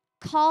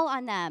 Call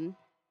on them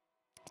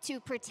to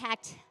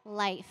protect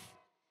life.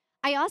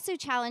 I also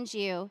challenge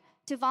you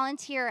to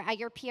volunteer at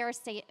your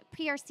PRC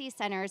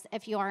centers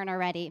if you aren't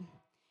already.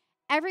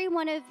 Every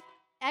one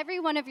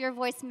of your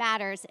voice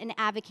matters in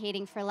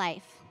advocating for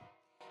life.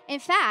 In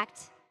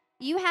fact,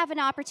 you have an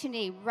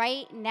opportunity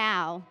right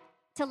now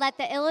to let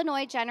the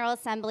Illinois General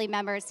Assembly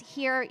members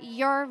hear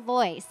your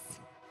voice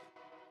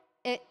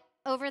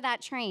over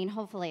that train,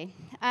 hopefully.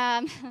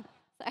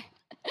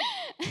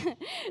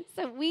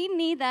 So we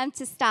need them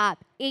to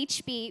stop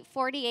HB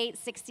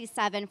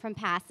 4867 from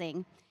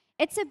passing.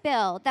 It's a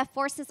bill that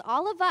forces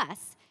all of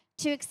us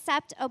to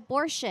accept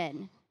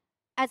abortion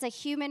as a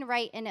human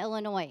right in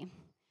Illinois.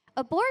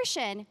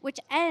 Abortion,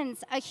 which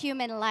ends a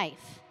human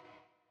life.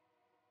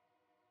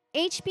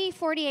 HB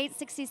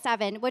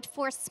 4867 would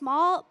force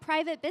small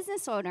private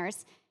business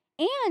owners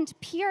and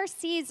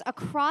PRCs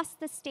across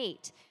the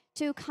state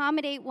to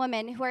accommodate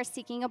women who are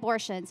seeking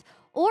abortions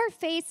or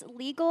face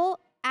legal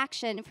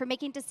action for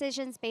making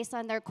decisions based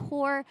on their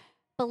core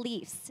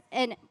beliefs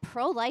and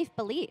pro-life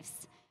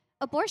beliefs.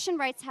 Abortion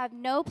rights have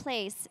no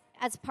place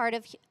as part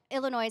of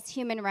Illinois'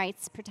 human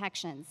rights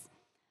protections.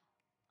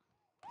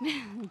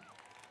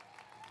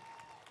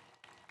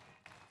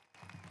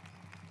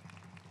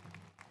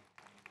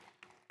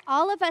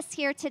 All of us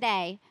here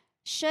today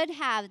should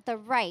have the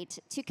right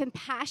to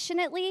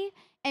compassionately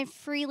and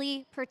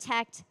freely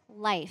protect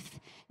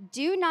life.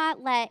 Do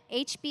not let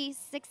HB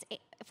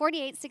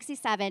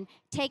 4867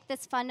 take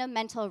this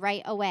fundamental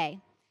right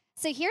away.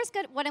 So here's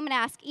what I'm going to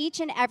ask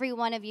each and every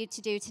one of you to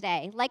do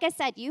today. Like I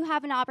said, you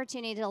have an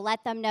opportunity to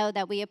let them know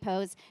that we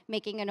oppose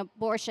making an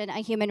abortion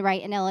a human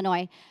right in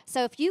Illinois.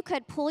 So if you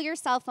could pull your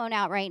cell phone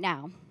out right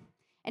now,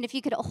 and if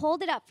you could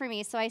hold it up for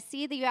me so I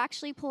see that you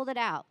actually pulled it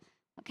out.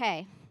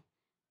 Okay.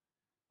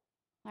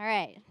 All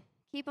right.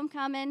 Keep them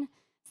coming.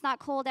 It's not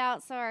cold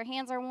out, so our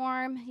hands are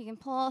warm. You can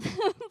pull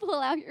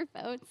out your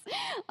phones.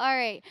 All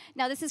right.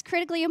 Now, this is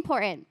critically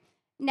important.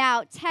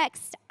 Now,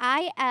 text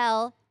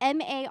ILMARCH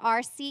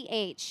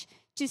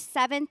to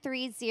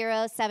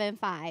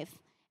 73075.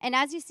 And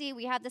as you see,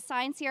 we have the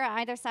signs here on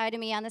either side of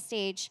me on the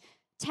stage.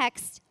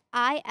 Text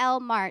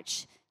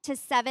ILMARCH to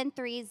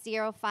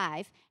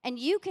 7305. And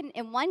you can,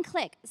 in one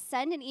click,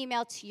 send an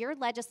email to your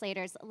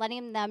legislators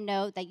letting them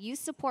know that you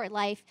support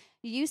life,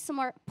 you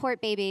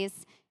support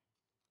babies,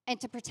 and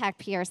to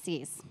protect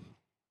PRCs.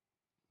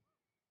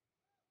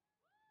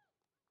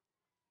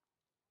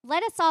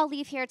 Let us all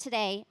leave here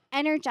today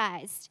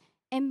energized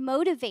and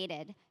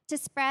motivated to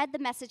spread the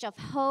message of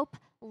hope,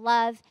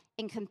 love,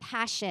 and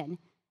compassion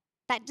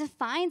that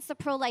defines the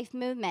pro-life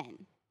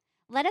movement.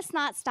 Let us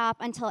not stop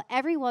until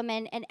every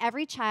woman and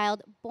every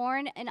child,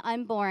 born and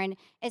unborn,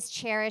 is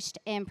cherished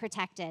and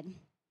protected.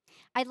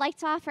 I'd like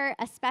to offer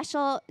a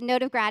special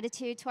note of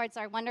gratitude towards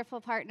our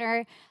wonderful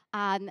partner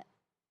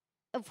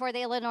for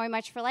the Illinois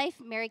March for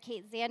Life, Mary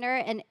Kate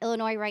Zander and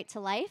Illinois Right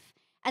to Life,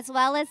 as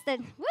well as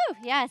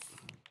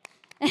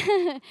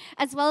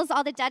as well as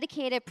all the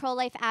dedicated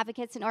pro-life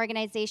advocates and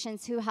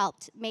organizations who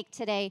helped make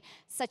today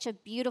such a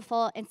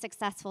beautiful and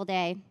successful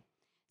day.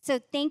 So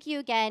thank you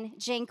again,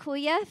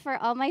 Dziękuję, for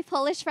all my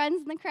Polish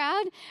friends in the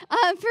crowd,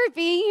 for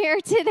being here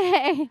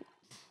today.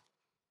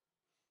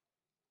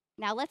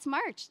 Now let's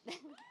march.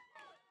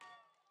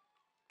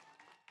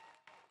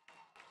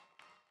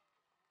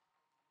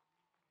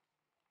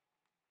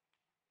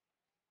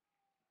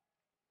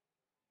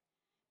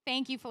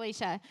 Thank you,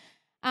 Felicia.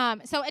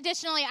 So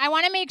additionally, I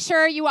want to make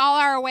sure you all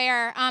are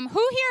aware,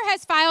 who here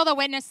has filed a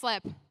witness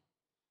slip?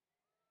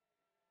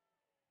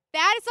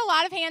 That is a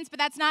lot of hands, but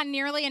that's not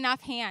nearly enough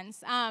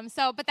hands.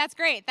 But that's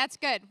great. That's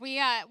good.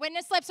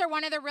 Witness slips are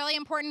one of the really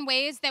important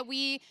ways that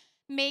we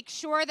make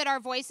sure that our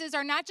voices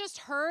are not just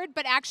heard,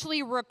 but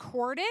actually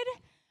recorded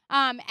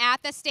at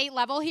the state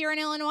level here in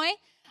Illinois.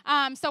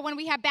 So when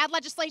we have bad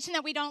legislation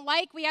that we don't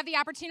like, we have the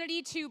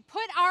opportunity to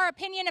put our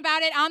opinion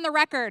about it on the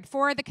record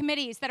for the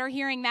committees that are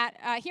hearing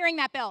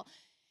that bill.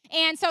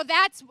 And so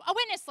that's a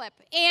witness slip.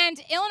 And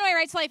Illinois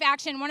Right to Life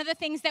Action, one of the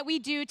things that we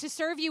do to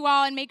serve you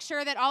all and make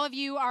sure that all of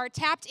you are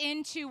tapped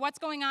into what's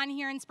going on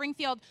here in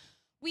Springfield,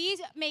 we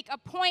make a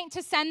point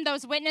to send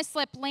those witness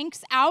slip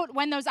links out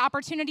when those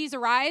opportunities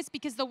arise,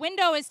 because the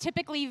window is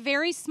typically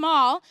very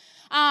small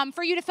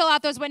for you to fill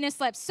out those witness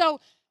slips. So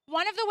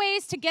one of the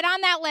ways to get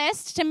on that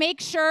list to make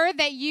sure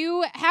that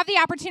you have the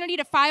opportunity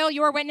to file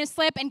your witness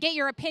slip and get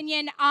your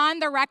opinion on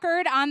the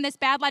record on this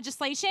bad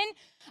legislation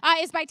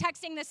is by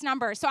texting this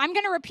number. So I'm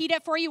going to repeat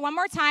it for you one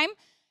more time.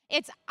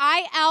 It's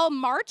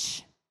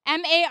ILMARCH,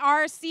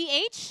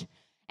 MARCH,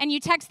 and you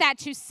text that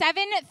to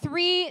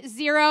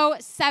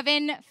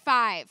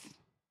 73075.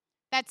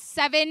 That's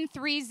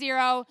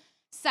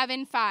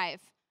 73075.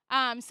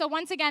 So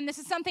once again, this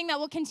is something that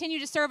will continue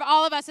to serve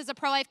all of us as a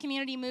pro-life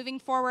community moving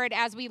forward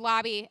as we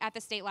lobby at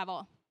the state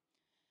level.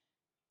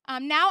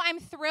 Now I'm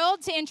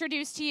thrilled to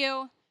introduce to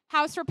you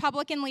House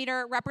Republican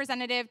leader,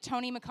 Representative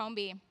Toni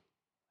McCombie.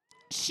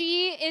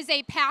 She is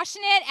a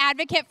passionate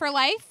advocate for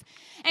life,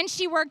 and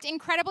she worked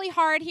incredibly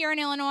hard here in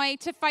Illinois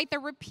to fight the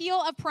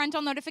repeal of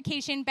parental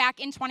notification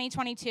back in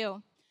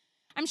 2022.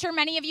 I'm sure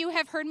many of you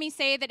have heard me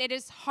say that it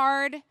is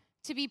hard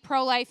to be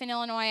pro-life in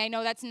Illinois. I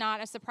know that's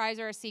not a surprise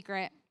or a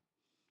secret.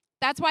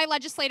 That's why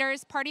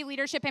legislators, party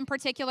leadership in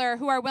particular,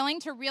 who are willing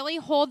to really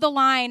hold the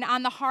line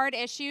on the hard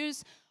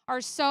issues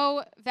are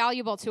so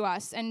valuable to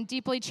us and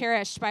deeply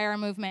cherished by our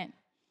movement.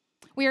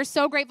 We are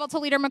so grateful to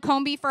Leader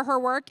McCombie for her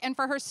work and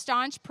for her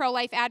staunch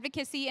pro-life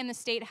advocacy in the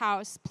State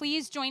House.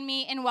 Please join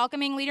me in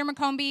welcoming Leader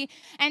McCombie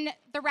and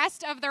the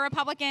rest of the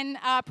Republican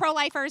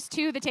pro-lifers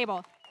to the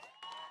table.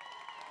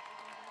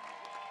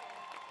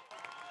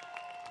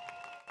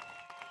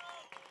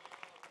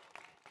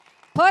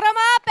 Put them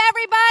up,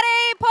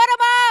 everybody! Put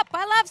them up!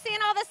 I love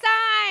seeing all the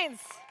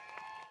signs.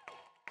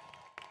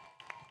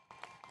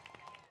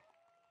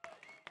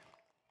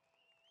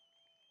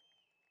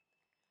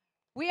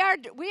 We are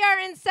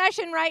in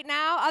session right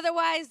now.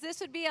 Otherwise, this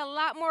would be a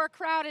lot more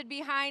crowded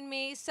behind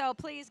me, so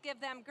please give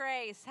them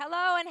grace.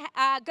 Hello and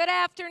good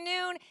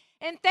afternoon,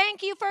 and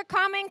thank you for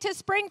coming to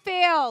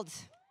Springfield.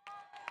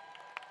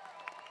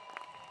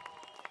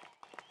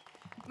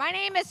 My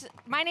name is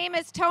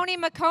Toni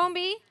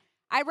McCombie.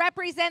 I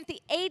represent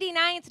the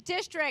 89th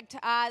District,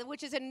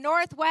 which is in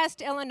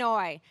Northwest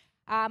Illinois.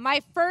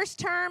 My first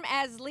term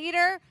as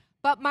leader,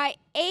 but my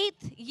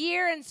 8th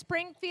year in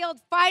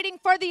Springfield fighting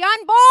for the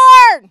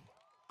unborn.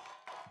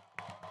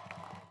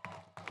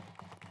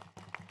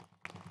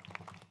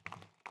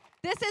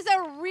 This is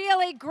a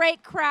really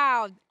great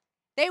crowd.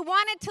 They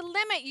wanted to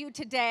limit you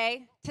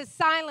today to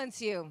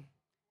silence you.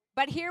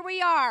 But here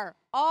we are,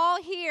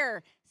 all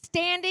here,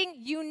 standing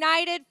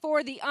united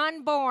for the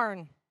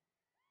unborn.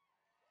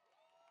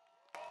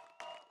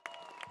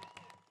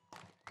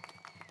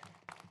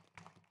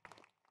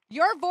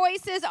 Your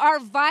voices are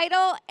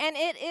vital, and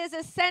it is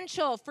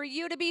essential for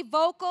you to be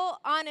vocal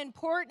on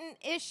important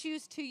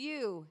issues to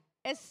you,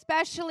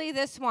 especially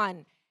this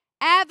one,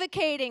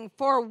 advocating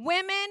for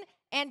women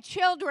and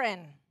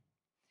children.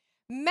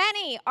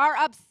 Many are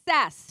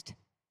obsessed,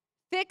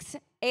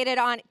 fixated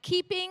on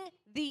keeping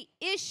the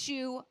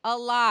issue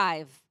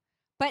alive,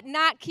 but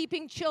not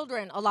keeping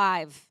children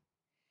alive.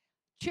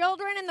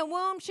 Children in the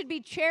womb should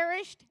be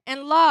cherished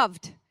and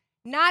loved,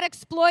 not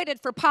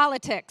exploited for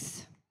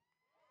politics.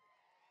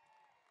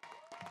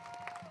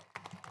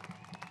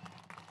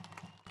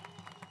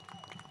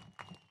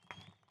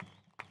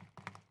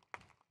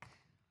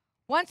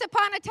 Once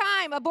upon a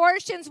time,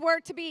 abortions were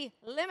to be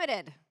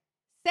limited,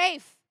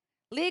 safe,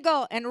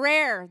 legal, and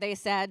rare, they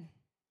said.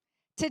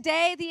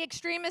 Today, the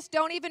extremists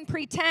don't even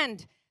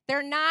pretend.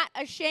 They're not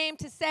ashamed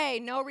to say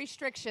no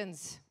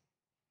restrictions.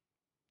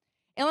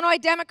 Illinois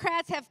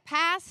Democrats have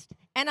passed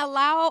and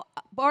allow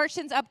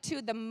abortions up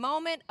to the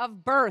moment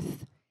of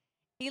birth,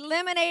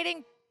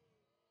 eliminating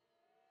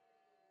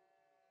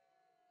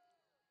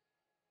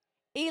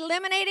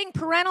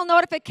parental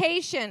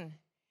notification,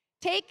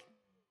 taking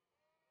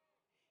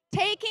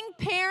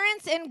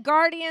parents and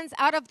guardians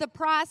out of the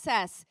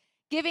process,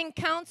 giving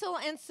counsel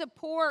and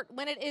support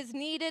when it is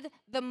needed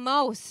the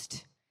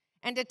most,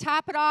 and to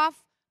top it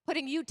off,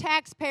 putting you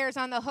taxpayers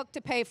on the hook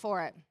to pay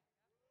for it.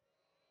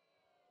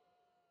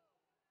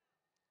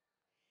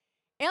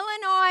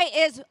 Illinois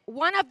is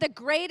one of the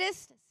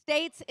greatest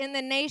states in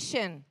the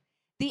nation.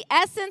 The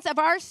essence of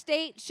our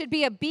state should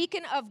be a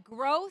beacon of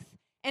growth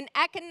and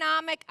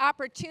economic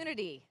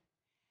opportunity,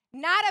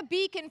 not a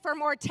beacon for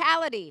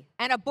mortality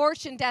and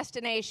abortion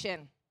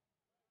destination.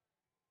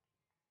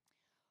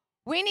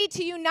 We need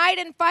to unite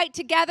and fight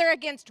together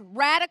against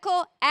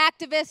radical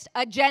activist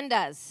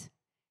agendas.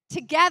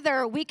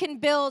 Together, we can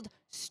build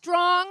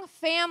strong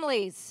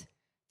families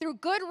through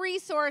good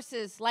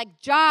resources like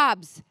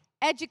jobs,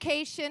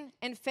 education,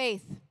 and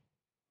faith.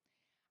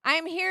 I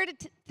am here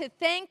to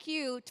thank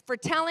you for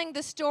telling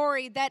the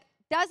story that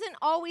doesn't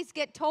always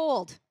get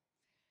told.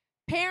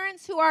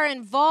 Parents who are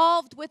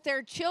involved with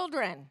their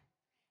children,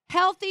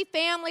 healthy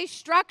family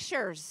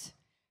structures,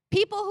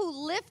 people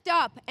who lift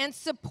up and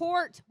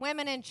support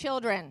women and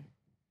children.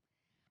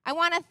 I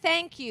want to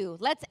thank you.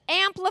 Let's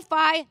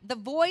amplify the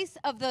voice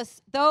of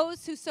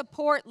those who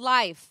support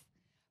life.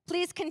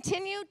 Please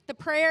continue the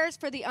prayers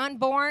for the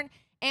unborn,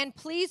 and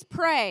please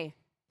pray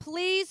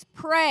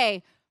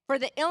for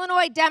the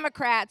Illinois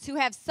Democrats who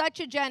have such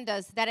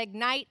agendas that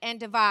ignite and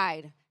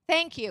divide.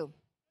 Thank you.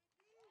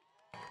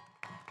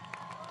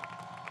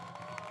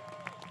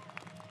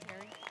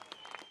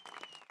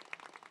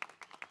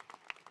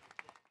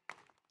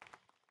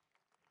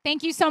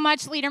 Thank you so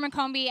much, Leader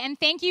McCombie, and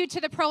thank you to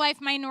the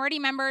pro-life minority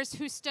members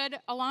who stood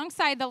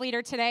alongside the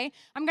leader today.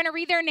 I'm going to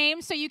read their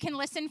names so you can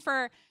listen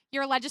for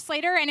your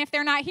legislator, and if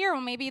they're not here,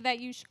 well, maybe that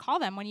you should call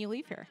them when you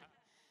leave here.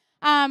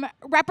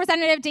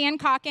 Representative Dan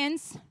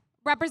Calkins,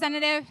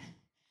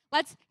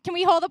 can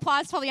we hold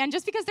applause till the end,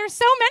 just because there's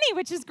so many,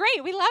 which is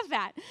great. We love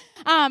that.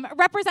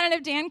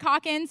 Representative Dan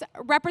Calkins,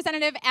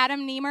 Representative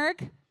Adam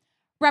Niemerg,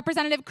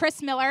 Representative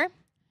Chris Miller,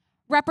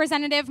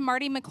 Representative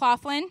Marty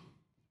McLaughlin,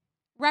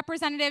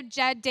 Representative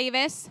Jed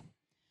Davis,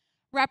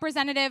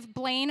 Representative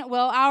Blaine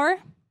Willauer,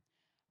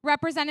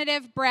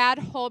 Representative Brad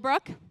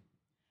Holbrook,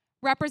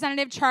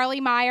 Representative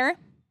Charlie Meyer,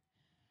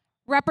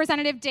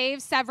 Representative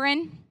Dave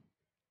Severin,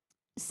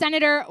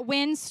 Senator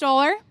Wynne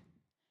Stoller,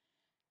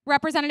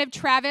 Representative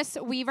Travis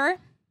Weaver,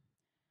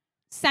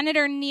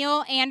 Senator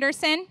Neil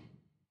Anderson,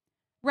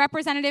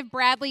 Representative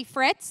Bradley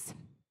Fritz,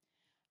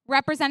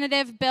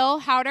 Representative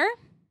Bill Howder,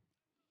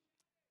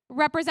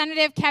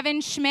 Representative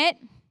Kevin Schmidt,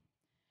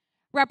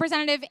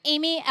 Representative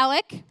Amy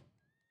Ellick,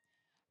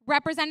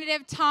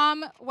 Representative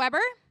Tom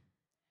Weber,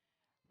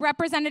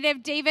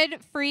 Representative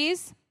David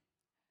Freese,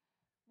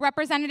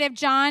 Representative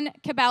John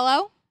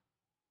Cabello,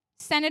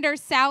 Senator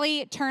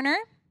Sally Turner,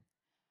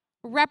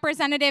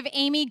 Representative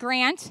Amy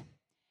Grant,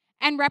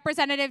 and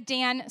Representative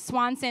Dan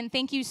Swanson.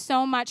 Thank you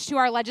so much to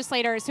our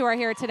legislators who are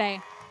here today.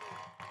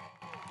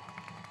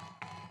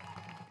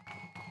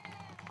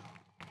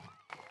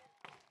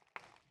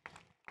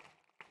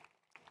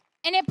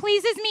 And it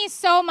pleases me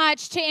so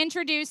much to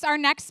introduce our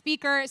next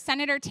speaker,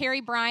 Senator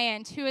Terry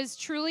Bryant, who is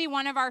truly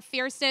one of our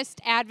fiercest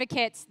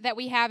advocates that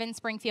we have in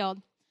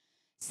Springfield.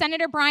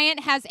 Senator Bryant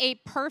has a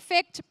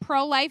perfect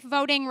pro-life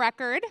voting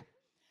record,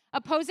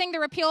 opposing the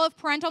repeal of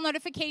parental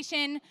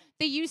notification,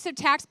 the use of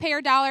taxpayer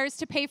dollars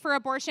to pay for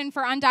abortion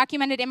for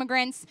undocumented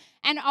immigrants,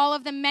 and all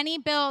of the many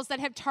bills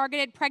that have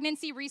targeted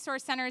pregnancy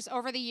resource centers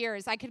over the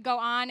years. I could go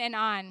on and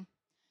on.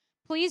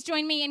 Please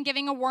join me in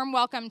giving a warm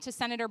welcome to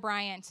Senator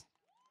Bryant.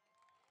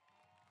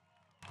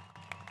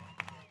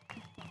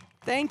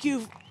 Thank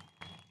you.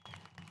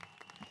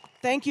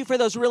 Thank you for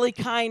those really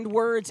kind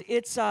words.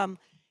 It's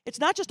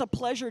not just a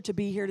pleasure to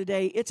be here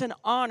today. It's an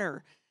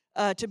honor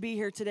to be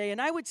here today.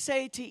 And I would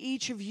say to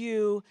each of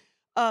you,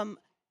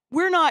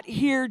 we're not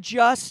here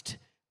just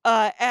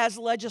as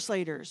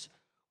legislators.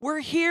 We're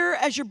here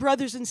as your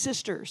brothers and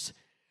sisters.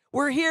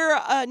 We're here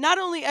not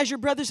only as your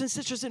brothers and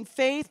sisters in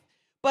faith,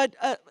 but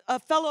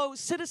fellow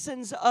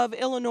citizens of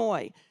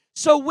Illinois.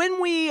 So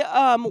when we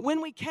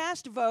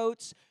cast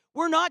votes,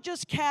 we're not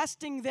just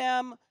casting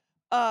them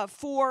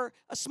for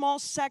a small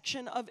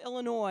section of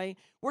Illinois.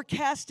 We're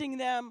casting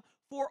them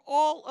for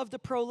all of the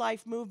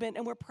pro-life movement,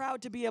 and we're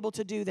proud to be able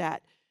to do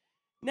that.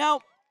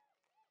 Now,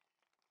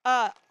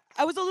 I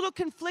was a little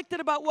conflicted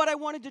about what I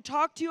wanted to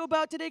talk to you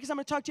about today, because I'm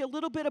going to talk to you a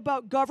little bit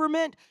about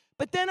government,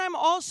 but then I'm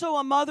also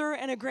a mother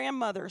and a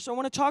grandmother, so I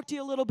want to talk to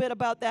you a little bit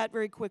about that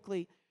very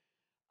quickly.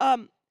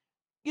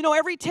 You know,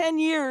 every 10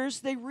 years,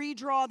 they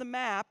redraw the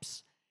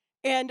maps,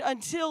 and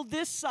until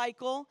this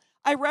cycle,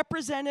 I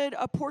represented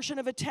a portion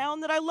of a town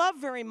that I love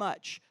very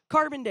much,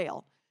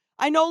 Carbondale.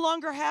 I no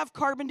longer have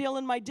Carbondale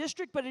in my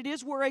district, but it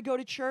is where I go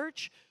to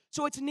church,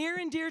 so it's near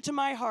and dear to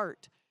my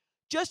heart.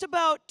 Just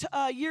about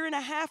a year and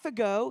a half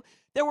ago,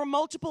 there were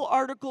multiple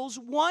articles,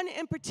 one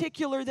in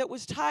particular that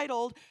was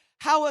titled,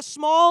 "How a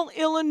Small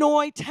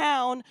Illinois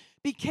Town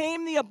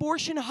Became the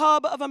Abortion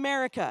Hub of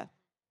America."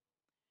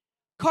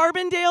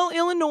 Carbondale,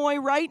 Illinois,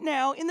 right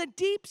now, in the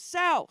deep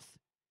South,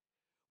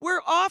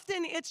 where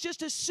often it's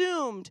just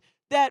assumed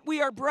that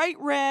we are bright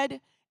red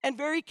and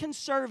very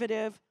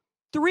conservative,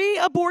 3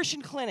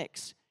 abortion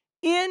clinics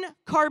in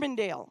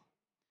Carbondale.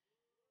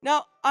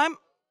 Now, I'm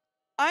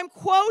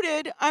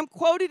quoted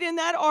in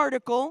that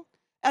article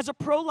as a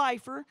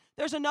pro-lifer.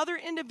 There's another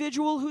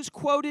individual who's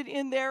quoted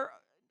in there.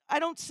 I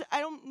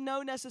don't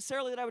know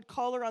necessarily that I would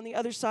call her on the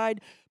other side,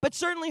 but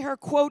certainly her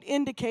quote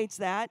indicates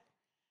that.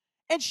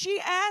 And she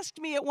asked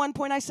me at one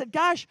point, I said,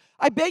 "Gosh,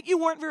 I bet you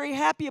weren't very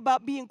happy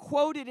about being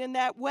quoted in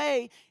that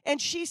way."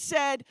 And she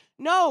said,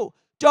 "No,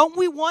 don't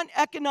we want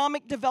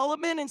economic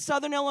development in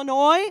Southern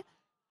Illinois?"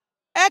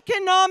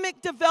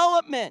 Economic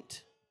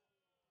development.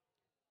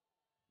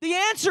 The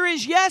answer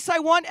is yes, I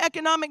want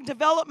economic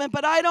development,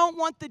 but I don't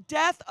want the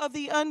death of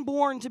the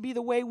unborn to be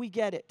the way we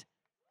get it.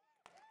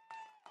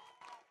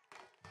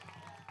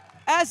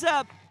 As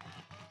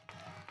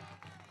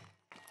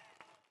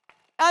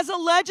a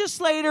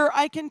legislator,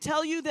 I can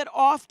tell you that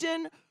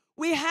often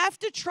we have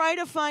to try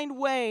to find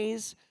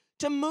ways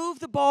to move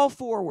the ball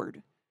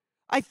forward.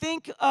 I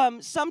think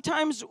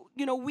sometimes,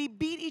 we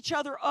beat each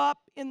other up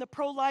in the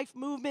pro-life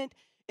movement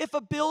if a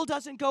bill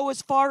doesn't go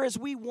as far as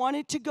we want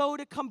it to go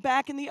to come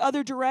back in the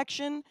other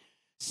direction.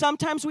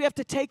 Sometimes we have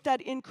to take that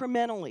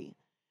incrementally.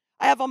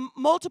 I have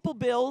multiple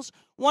bills.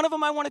 One of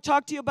them I want to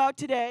talk to you about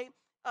today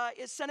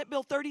is Senate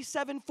Bill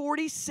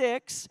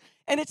 3746,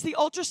 and it's the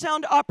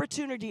Ultrasound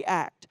Opportunity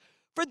Act.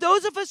 For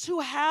those of us who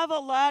have a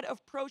lot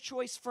of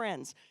pro-choice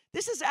friends,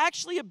 this is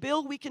actually a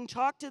bill we can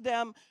talk to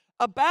them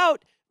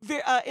about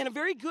in a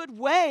very good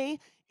way,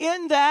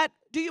 in that,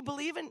 do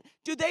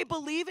they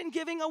believe in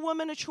giving a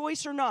woman a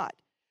choice or not?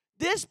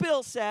 This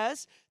bill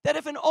says that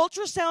if an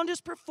ultrasound is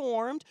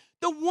performed,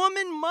 the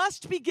woman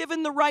must be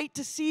given the right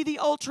to see the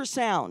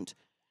ultrasound.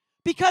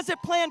 Because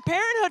at Planned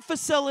Parenthood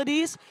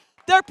facilities,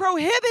 they're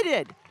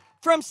prohibited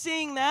from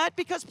seeing that,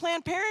 because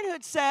Planned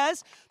Parenthood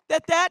says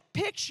that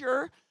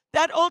picture,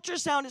 that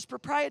ultrasound, is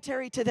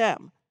proprietary to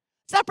them.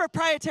 It's not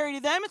proprietary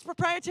to them, it's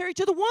proprietary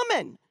to the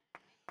woman,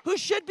 who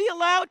should be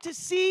allowed to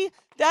see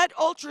that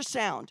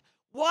ultrasound.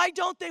 Why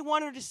don't they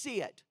want her to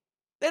see it?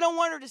 They don't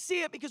want her to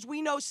see it because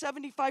we know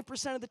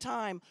 75% of the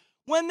time,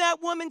 when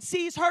that woman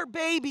sees her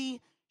baby,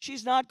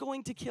 she's not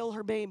going to kill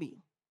her baby.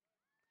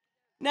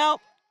 Now,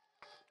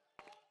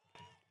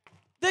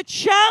 the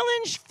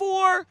challenge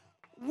for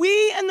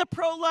we in the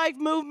pro-life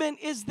movement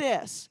is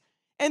this,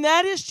 and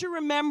that is to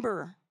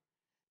remember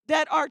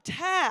that our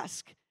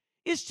task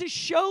is to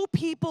show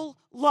people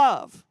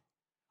love.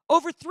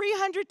 Over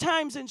 300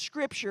 times in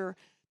Scripture,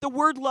 the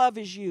word love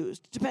is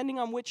used, depending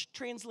on which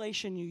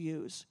translation you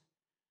use.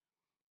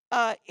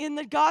 In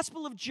the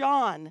Gospel of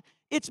John,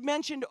 it's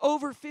mentioned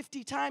over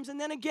 50 times, and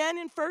then again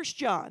in 1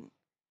 John.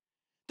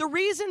 The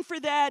reason for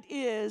that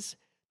is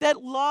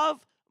that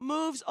love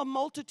moves a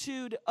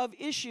multitude of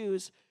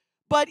issues,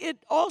 but it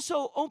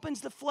also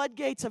opens the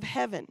floodgates of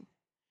heaven,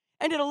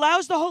 and it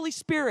allows the Holy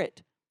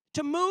Spirit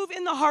to move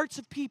in the hearts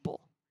of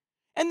people.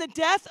 And the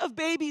death of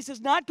babies is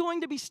not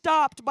going to be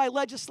stopped by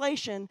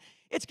legislation.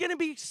 It's going to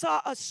be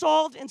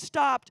solved and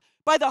stopped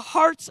by the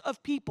hearts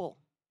of people.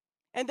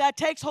 And that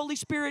takes Holy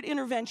Spirit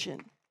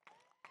intervention.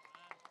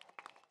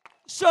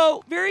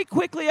 So, very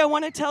quickly, I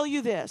want to tell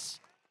you this.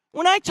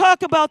 When I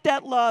talk about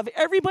that love,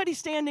 everybody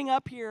standing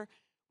up here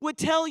would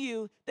tell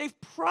you they've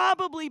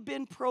probably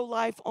been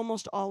pro-life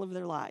almost all of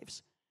their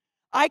lives.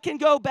 I can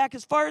go back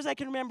as far as I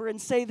can remember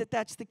and say that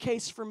that's the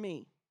case for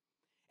me.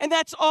 And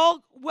that's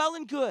all well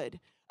and good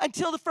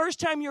until the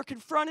first time you're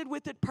confronted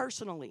with it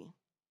personally.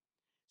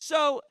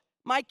 So,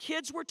 my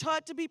kids were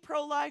taught to be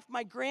pro-life.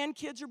 My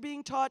grandkids are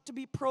being taught to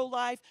be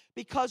pro-life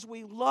because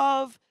we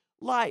love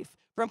life,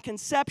 from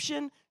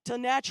conception to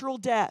natural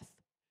death.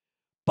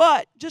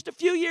 But just a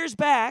few years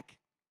back,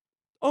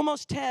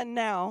 almost 10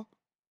 now,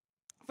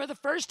 for the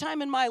first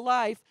time in my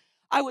life,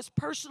 I was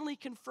personally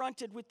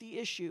confronted with the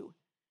issue.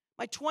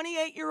 My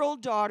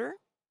 28-year-old daughter,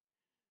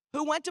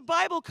 who went to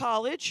Bible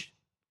college,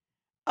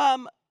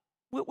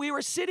 we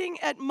were sitting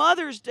at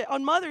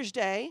on Mother's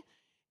Day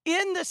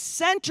in the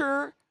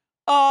center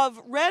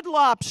of Red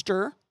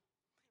Lobster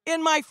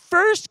in my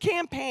first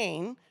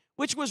campaign,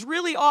 which was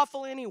really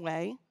awful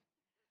anyway.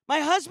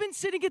 My husband's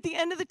sitting at the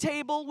end of the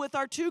table with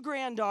our two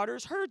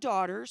granddaughters, her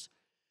daughters.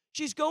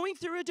 She's going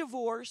through a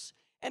divorce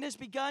and has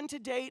begun to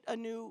date a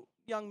new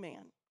young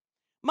man.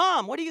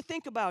 Mom, what do you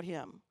think about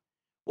him?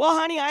 Well,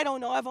 honey, I don't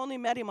know. I've only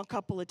met him a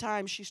couple of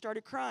times. She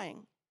started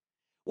crying.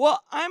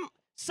 Well,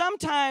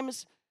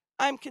 sometimes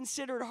I'm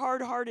considered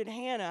hard-hearted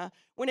Hannah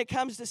when it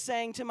comes to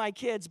saying to my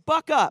kids,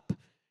 buck up,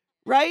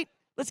 right?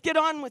 Let's get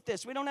on with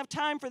this. We don't have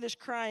time for this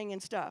crying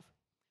and stuff.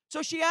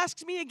 So she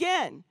asks me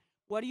again,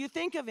 what do you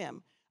think of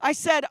him? I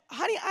said,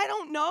 honey, I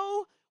don't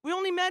know. We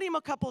only met him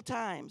a couple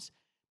times.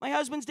 My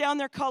husband's down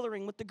there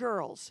coloring with the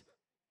girls.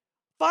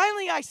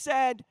 Finally, I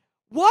said,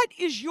 what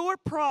is your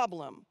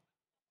problem?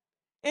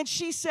 And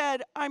she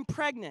said, I'm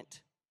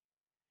pregnant.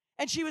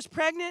 And she was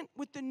pregnant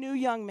with the new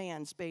young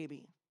man's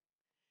baby.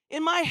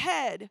 In my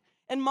head,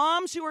 and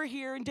moms who are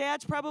here, and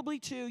dads probably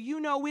too,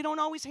 we don't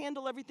always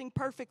handle everything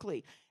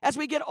perfectly. As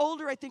we get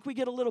older, I think we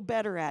get a little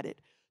better at it.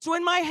 So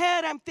in my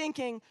head, I'm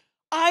thinking,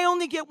 I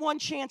only get one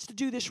chance to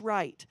do this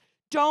right.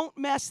 Don't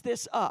mess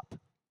this up.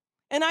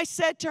 And I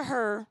said to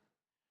her,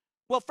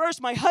 well,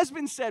 first my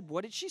husband said,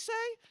 what did she say?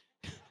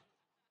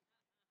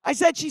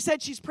 She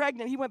said she's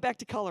pregnant. He went back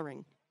to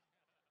coloring.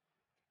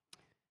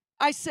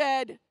 I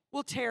said,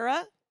 well,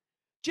 Tara,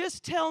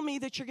 just tell me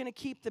that you're going to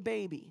keep the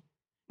baby.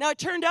 Now, it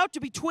turned out to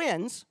be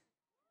twins.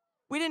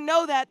 We didn't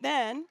know that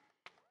then.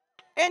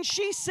 And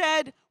she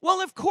said,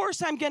 well, of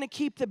course I'm going to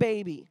keep the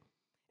baby.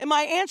 And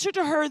my answer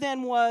to her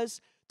then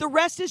was, the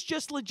rest is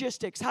just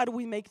logistics. How do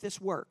we make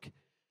this work?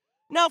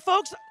 Now,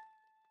 folks,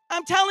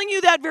 I'm telling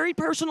you that very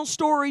personal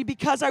story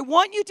because I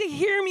want you to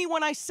hear me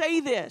when I say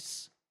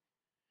this.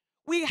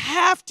 We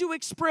have to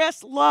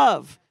express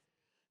love.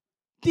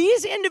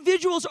 These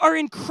individuals are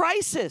in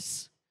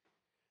crisis.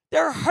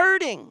 They're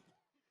hurting.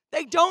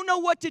 They don't know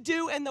what to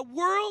do, and the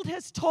world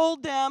has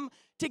told them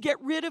to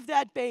get rid of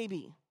that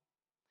baby.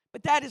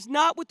 But that is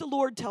not what the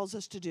Lord tells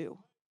us to do.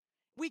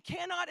 We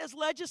cannot, as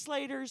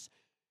legislators,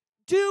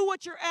 do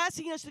what you're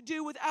asking us to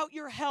do without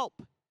your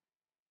help.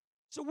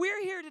 So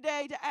we're here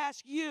today to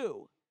ask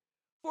you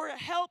for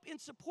help in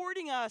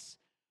supporting us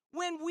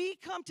when we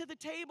come to the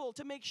table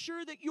to make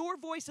sure that your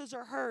voices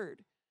are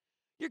heard.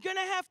 You're going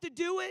to have to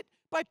do it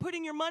by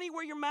putting your money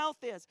where your mouth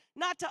is.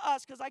 Not to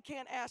us, because I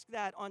can't ask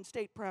that on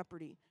state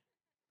property.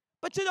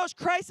 But to those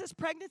crisis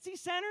pregnancy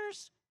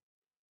centers,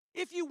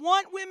 if you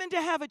want women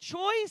to have a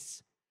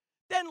choice,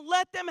 then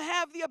let them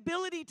have the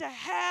ability to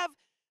have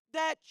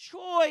that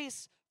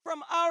choice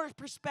from our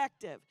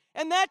perspective.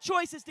 And that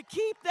choice is to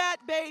keep that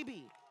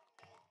baby.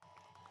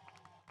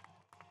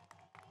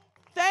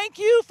 Thank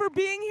you for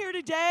being here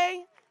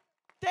today.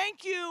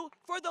 Thank you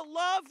for the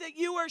love that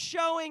you are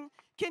showing.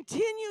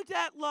 Continue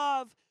that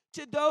love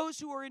to those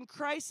who are in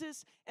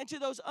crisis and to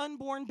those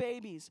unborn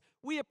babies.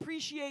 We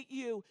appreciate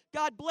you.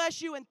 God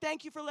bless you, and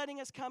thank you for letting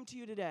us come to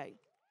you today.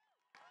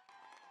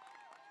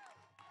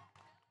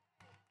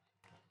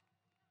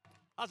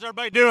 How's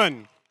everybody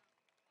doing?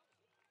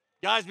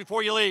 Guys,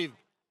 before you leave,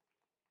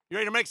 you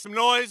ready to make some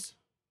noise?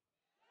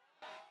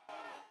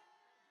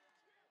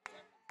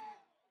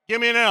 Give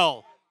me an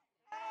L.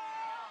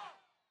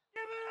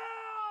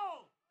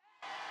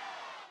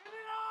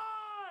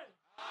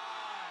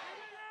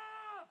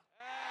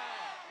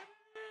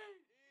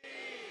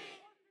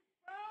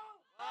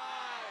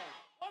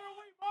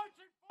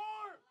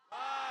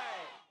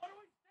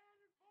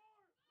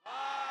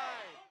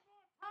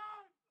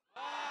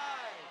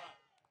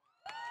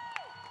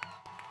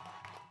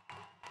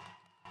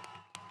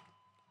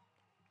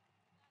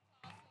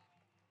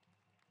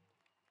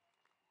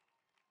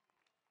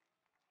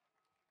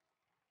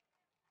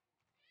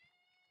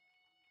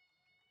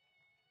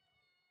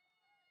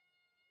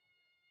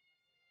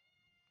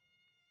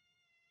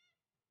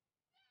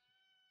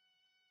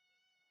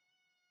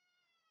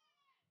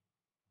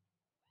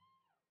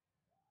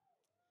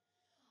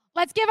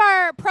 Let's give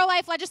our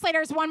pro-life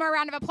legislators one more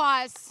round of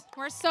applause.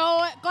 We're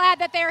so glad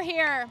that they're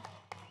here.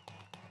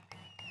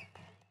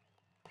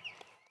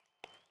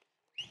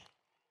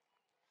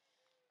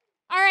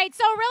 All right,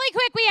 so really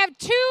quick, we have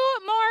 2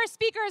 more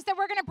speakers that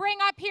we're going to bring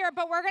up here,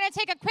 but we're going to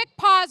take a quick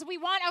pause. We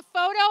want a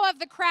photo of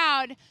the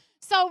crowd.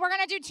 So we're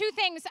going to do 2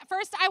 things.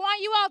 First, I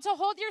want you all to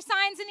hold your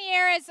signs in the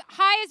air as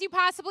high as you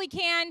possibly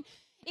can.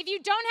 If you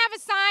don't have a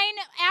sign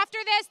after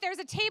this, there's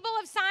a table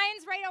of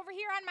signs right over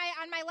here on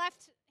my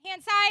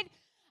left-hand side.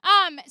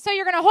 So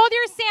you're going to hold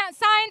your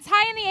signs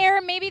high in the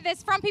air. Maybe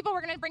this front people,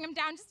 we're going to bring them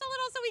down just a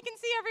little so we can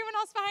see everyone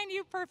else behind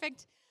you.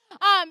 Perfect.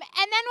 And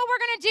then what we're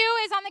going to do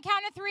is on the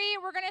count of 3,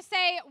 we're going to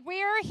say,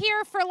 we're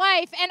here for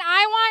life. And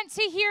I want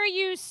to hear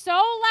you so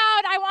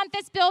loud, I want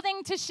this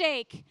building to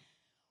shake.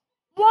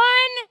 1,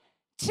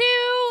 2,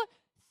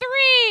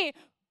 3.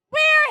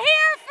 We're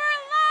here for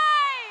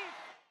life.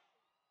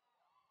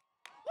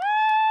 Woo!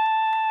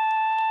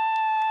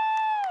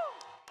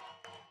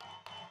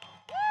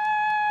 Woo!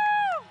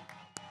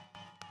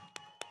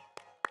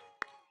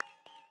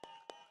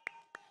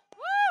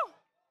 Woo!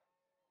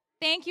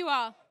 Thank you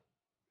all.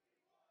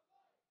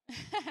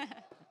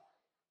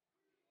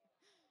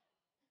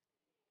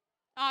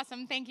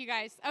 Awesome. Thank you,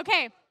 guys.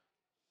 Okay.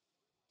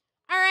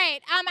 All right.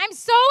 I'm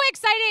so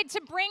excited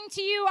to bring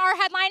to you our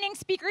headlining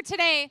speaker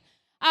today.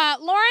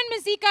 Lauren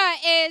Muzyka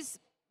is,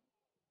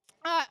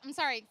 I'm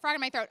sorry, frog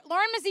in my throat.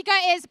 Lauren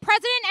Muzyka is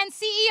president and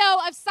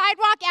CEO of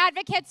Sidewalk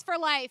Advocates for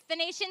Life, the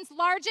nation's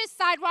largest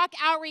sidewalk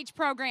outreach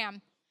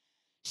program.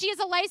 She is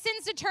a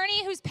licensed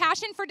attorney whose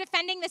passion for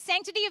defending the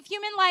sanctity of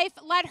human life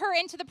led her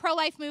into the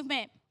pro-life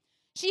movement.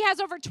 She has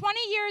over 20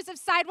 years of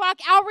sidewalk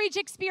outreach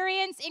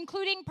experience,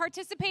 including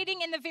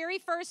participating in the very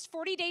first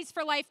 40 Days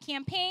for Life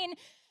campaign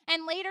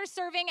and later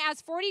serving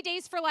as 40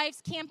 Days for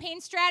Life's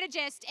campaign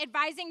strategist,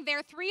 advising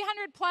their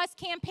 300-plus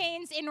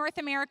campaigns in North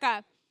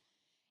America.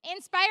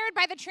 Inspired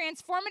by the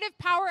transformative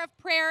power of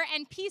prayer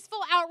and peaceful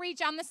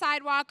outreach on the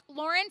sidewalk,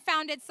 Lauren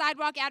founded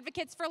Sidewalk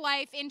Advocates for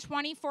Life in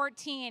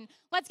 2014.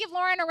 Let's give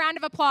Lauren a round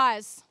of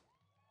applause.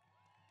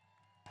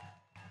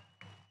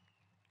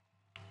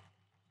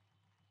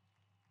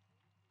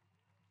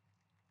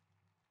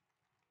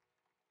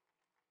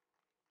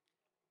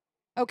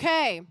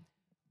 Okay,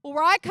 well,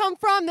 where I come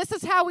from, this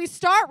is how we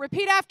start.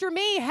 Repeat after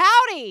me,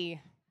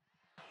 howdy.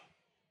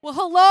 Well,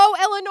 hello,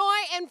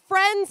 Illinois and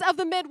friends of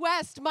the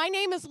Midwest. My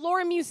name is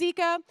Lauren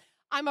Muzyka.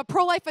 I'm a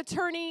pro-life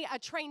attorney, a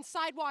trained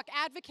sidewalk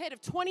advocate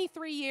of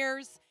 23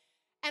 years,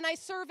 and I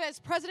serve as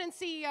president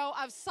and CEO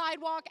of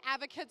Sidewalk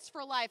Advocates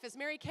for Life. As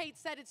Mary Kate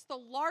said, it's the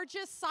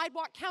largest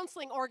sidewalk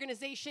counseling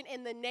organization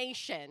in the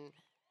nation.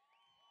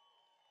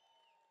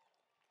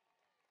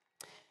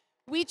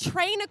 We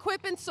train,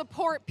 equip, and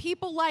support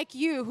people like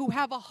you who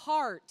have a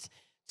heart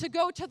to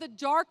go to the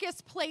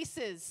darkest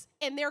places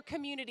in their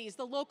communities,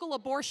 the local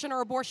abortion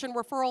or abortion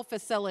referral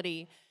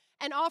facility,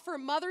 and offer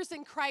mothers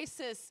in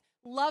crisis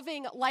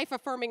loving,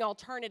 life-affirming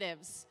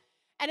alternatives.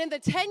 And in the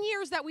 10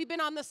 years that we've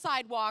been on the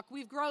sidewalk,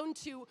 we've grown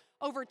to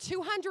over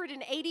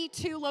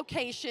 282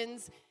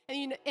 locations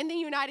in the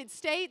United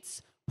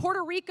States,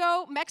 Puerto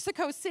Rico,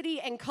 Mexico City,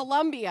 and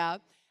Colombia.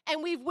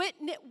 And we've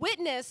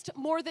witnessed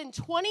more than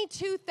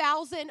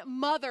 22,000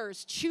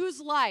 mothers choose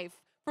life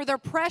for their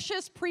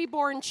precious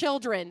preborn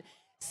children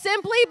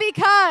simply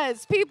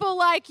because people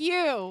like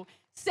you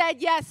said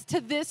yes to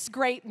this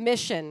great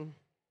mission.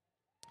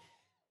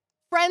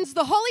 Friends,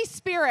 the Holy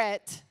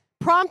Spirit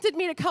prompted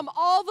me to come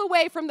all the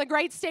way from the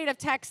great state of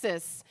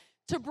Texas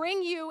to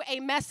bring you a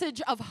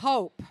message of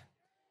hope.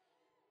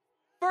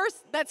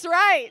 First, that's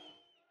right.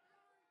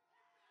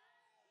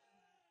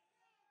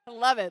 I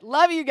love it.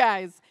 Love you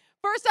guys.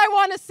 First, I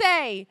want to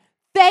say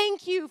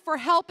thank you for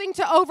helping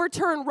to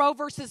overturn Roe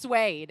versus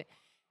Wade.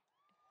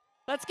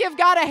 Let's give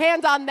God a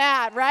hand on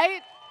that,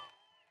 right?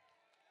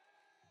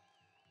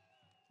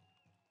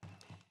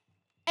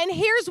 And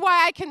here's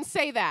why I can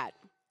say that.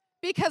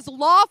 Because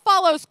law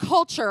follows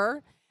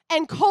culture,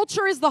 and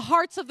culture is the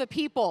hearts of the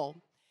people.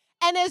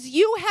 And as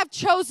you have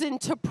chosen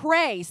to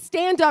pray,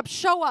 stand up,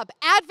 show up,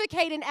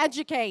 advocate, and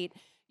educate,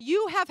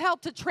 you have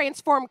helped to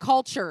transform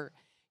culture.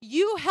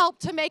 You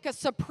helped to make a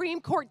Supreme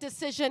Court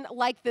decision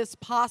like this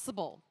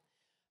possible.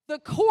 The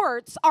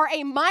courts are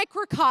a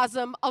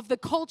microcosm of the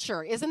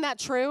culture. Isn't that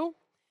true?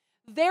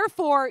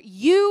 Therefore,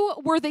 you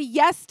were the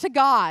yes to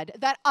God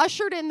that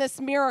ushered in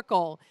this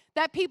miracle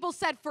that people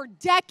said for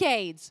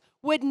decades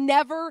would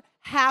never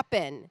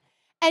happen.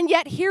 And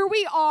yet here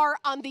we are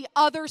on the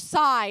other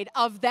side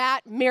of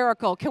that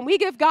miracle. Can we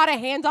give God a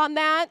hand on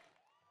that?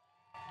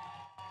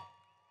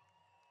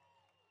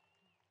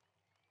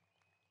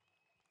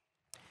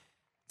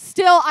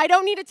 Still, I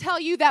don't need to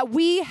tell you that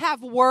we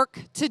have work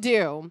to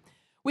do.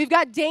 We've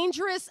got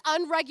dangerous,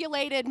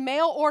 unregulated,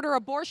 mail-order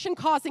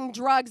abortion-causing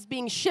drugs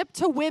being shipped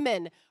to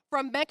women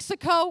from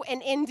Mexico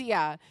and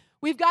India.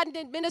 We've got an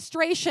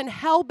administration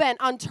hell-bent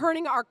on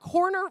turning our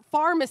corner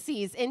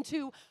pharmacies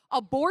into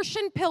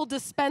abortion pill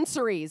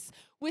dispensaries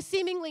with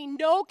seemingly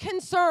no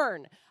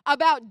concern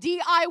about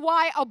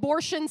DIY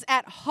abortions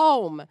at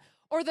home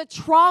or the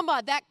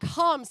trauma that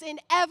comes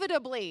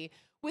inevitably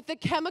with the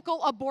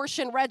chemical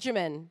abortion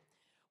regimen.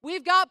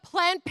 We've got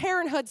Planned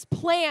Parenthood's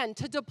plan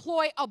to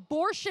deploy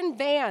abortion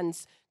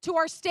vans to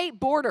our state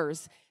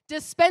borders,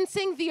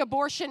 dispensing the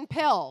abortion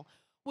pill,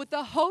 with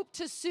the hope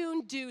to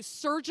soon do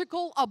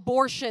surgical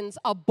abortions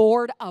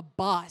aboard a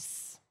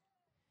bus.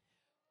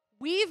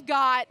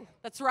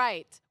 That's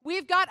right,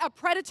 we've got a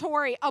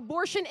predatory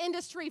abortion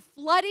industry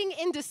flooding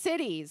into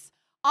cities,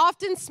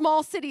 often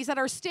small cities at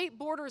our state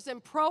borders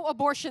in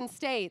pro-abortion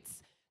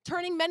states,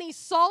 turning many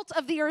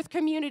salt-of-the-earth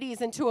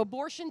communities into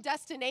abortion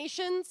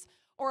destinations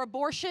or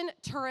abortion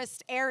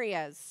tourist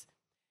areas.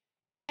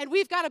 And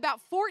we've got about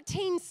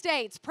 14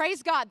 states,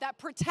 praise God, that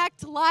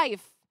protect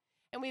life.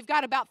 And we've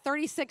got about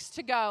 36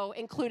 to go,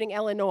 including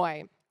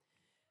Illinois.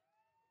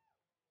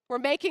 We're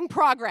making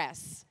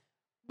progress.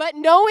 But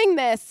knowing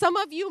this, some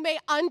of you may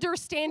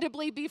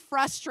understandably be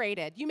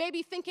frustrated. You may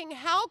be thinking,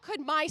 how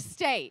could my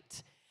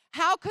state,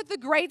 how could the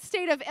great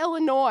state of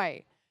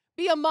Illinois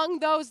be among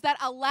those that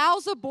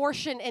allows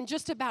abortion in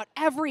just about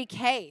every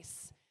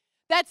case,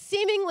 that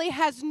seemingly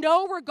has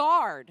no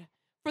regard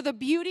for the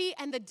beauty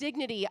and the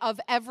dignity of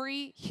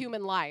every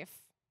human life?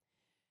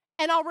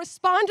 And I'll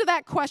respond to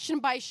that question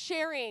by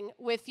sharing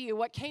with you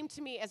what came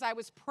to me as I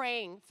was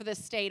praying for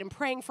this state and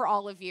praying for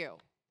all of you.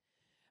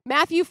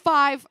 Matthew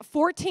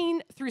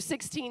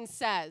 5:14-16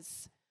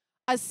 says,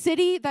 "A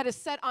city that is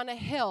set on a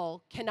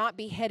hill cannot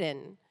be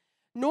hidden,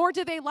 nor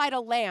do they light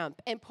a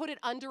lamp and put it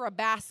under a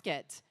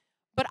basket,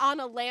 but on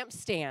a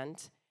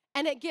lampstand,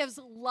 and it gives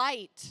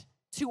light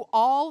to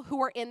all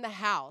who are in the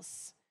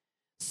house.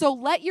 So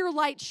let your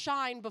light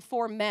shine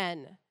before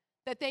men,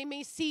 that they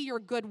may see your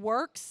good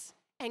works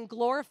and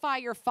glorify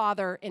your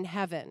Father in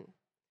heaven."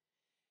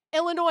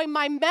 Illinois,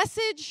 my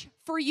message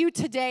for you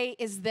today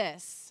is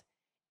this: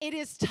 it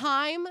is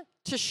time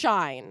to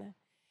shine.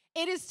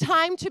 It is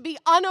time to be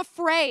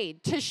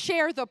unafraid to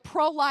share the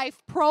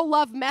pro-life,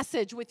 pro-love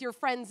message with your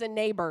friends and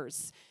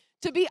neighbors,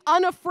 to be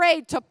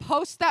unafraid to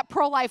post that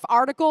pro-life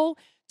article,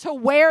 to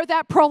wear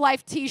that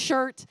pro-life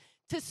t-shirt,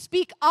 to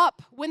speak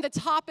up when the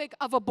topic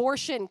of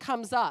abortion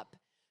comes up,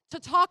 to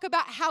talk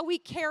about how we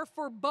care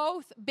for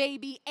both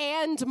baby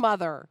and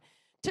mother,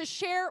 to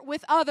share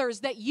with others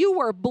that you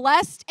were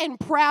blessed and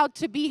proud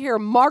to be here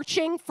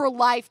marching for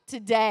life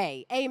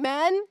today.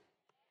 Amen?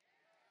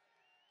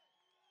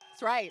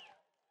 That's right.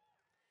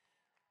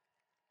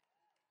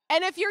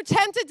 And if you're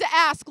tempted to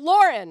ask,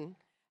 Lauren,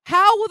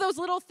 how will those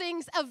little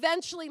things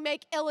eventually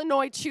make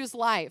Illinois choose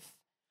life?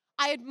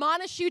 I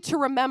admonish you to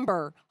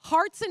remember,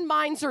 hearts and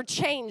minds are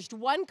changed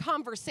one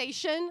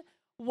conversation,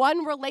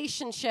 one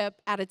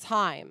relationship at a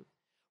time.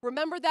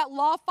 Remember that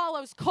law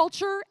follows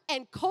culture,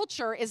 and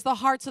culture is the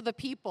hearts of the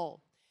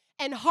people.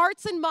 And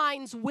hearts and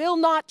minds will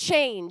not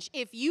change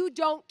if you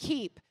don't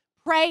keep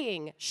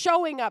praying,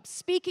 showing up,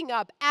 speaking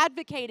up,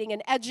 advocating,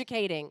 and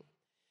educating.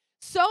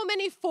 So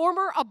many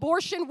former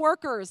abortion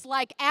workers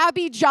like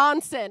Abby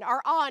Johnson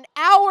are on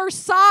our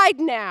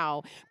side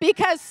now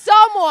because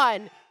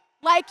someone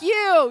like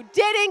you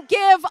didn't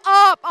give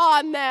up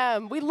on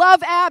them. We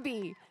love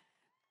Abby.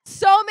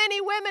 So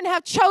many women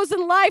have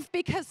chosen life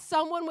because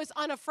someone was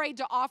unafraid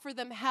to offer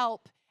them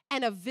help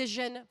and a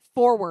vision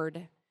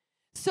forward.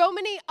 So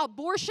many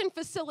abortion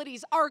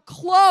facilities are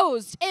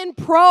closed in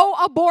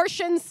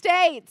pro-abortion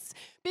states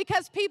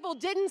because people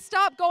didn't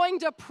stop going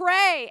to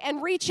pray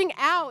and reaching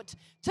out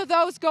to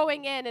those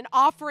going in and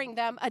offering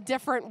them a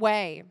different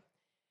way.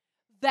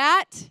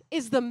 That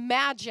is the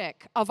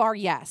magic of our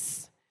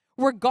yes.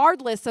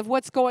 Regardless of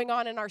what's going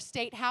on in our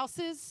state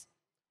houses,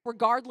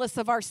 regardless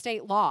of our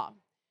state law,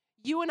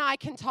 you and I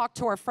can talk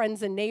to our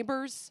friends and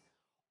neighbors,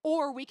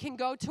 or we can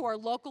go to our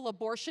local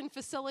abortion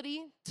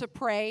facility to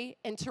pray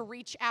and to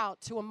reach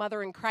out to a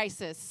mother in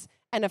crisis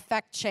and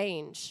affect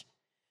change.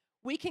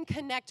 We can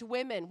connect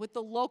women with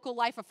the local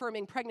Life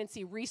Affirming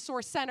Pregnancy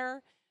Resource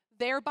Center,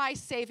 thereby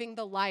saving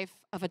the life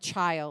of a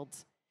child.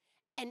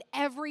 And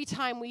every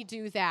time we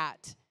do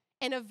that,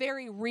 in a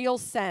very real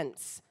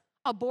sense,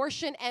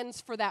 abortion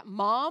ends for that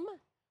mom,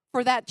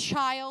 for that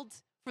child,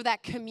 for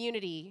that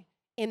community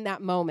in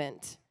that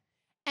moment.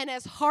 And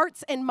as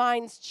hearts and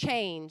minds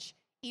change,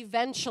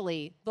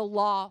 eventually the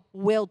law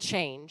will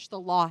change. The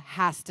law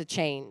has to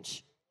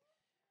change.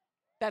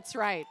 That's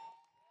right.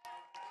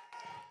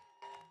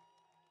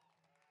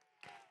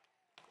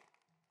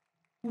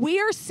 We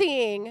are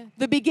seeing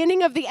the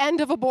beginning of the end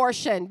of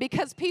abortion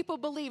because people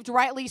believed,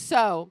 rightly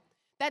so,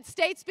 that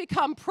states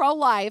become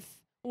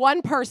pro-life,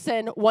 one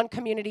person, one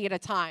community at a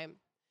time.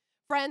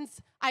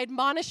 Friends, I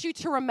admonish you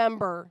to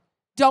remember,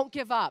 don't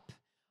give up.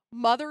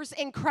 Mothers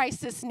in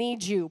crisis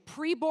need you.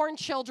 Preborn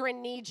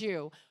children need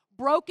you.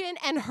 Broken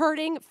and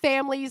hurting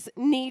families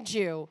need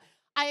you.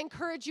 I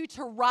encourage you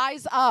to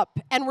rise up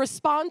and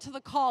respond to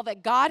the call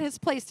that God has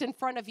placed in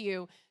front of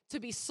you to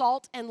be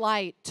salt and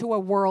light to a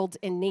world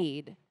in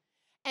need.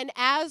 And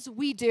as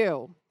we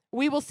do,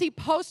 we will see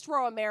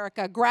post-Roe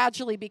America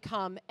gradually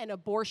become an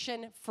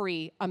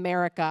abortion-free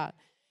America.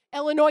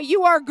 Illinois,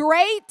 you are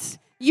great,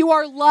 you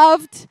are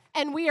loved,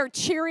 and we are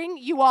cheering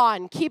you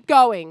on. Keep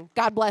going.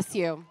 God bless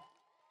you.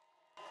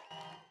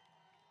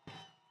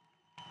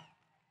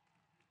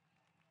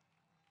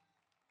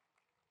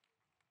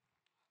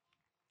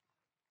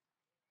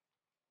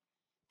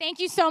 Thank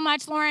you so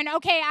much, Lauren.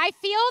 Okay, I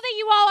feel that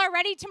you all are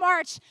ready to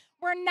march.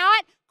 We're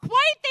not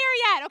quite there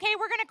yet. Okay,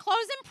 we're going to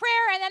close in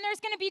prayer, and then there's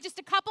going to be just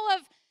a couple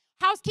of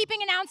housekeeping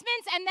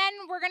announcements, and then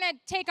we're going to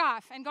take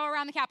off and go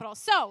around the Capitol.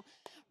 So,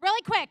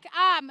 really quick,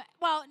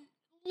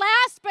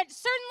 last but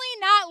certainly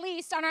not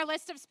least on our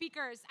list of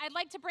speakers, I'd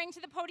like to bring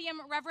to the podium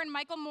Reverend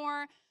Michael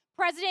Moore,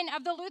 President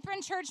of the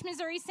Lutheran Church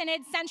Missouri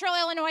Synod, Central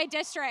Illinois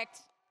District.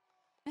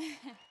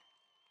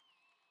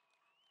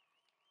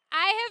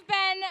 I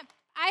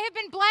have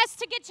been blessed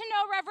to get to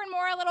know Reverend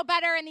Moore a little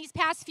better in these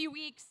past few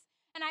weeks,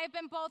 and I have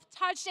been both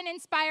touched and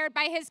inspired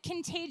by his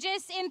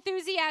contagious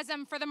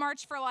enthusiasm for the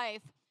March for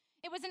Life.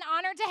 It was an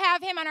honor to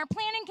have him on our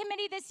planning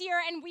committee this year,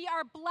 and we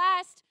are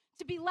blessed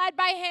to be led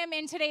by him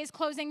in today's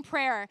closing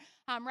prayer.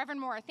 Reverend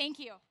Moore, thank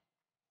you.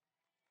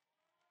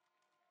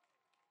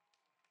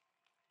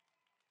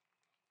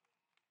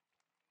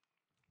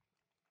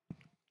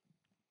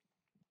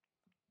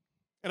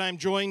 And I'm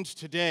joined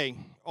today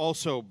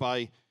also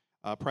by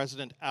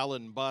President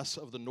Alan Buss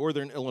of the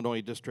Northern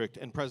Illinois District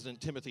and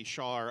President Timothy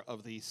Shar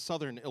of the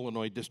Southern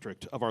Illinois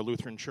District of our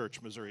Lutheran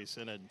Church Missouri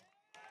Synod.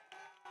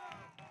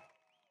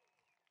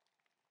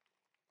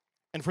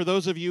 And for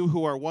those of you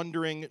who are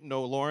wondering,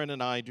 no, Lauren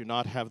and I do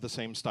not have the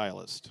same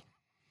stylist.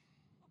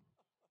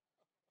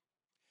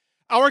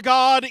 Our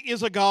God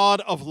is a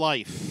God of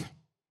life.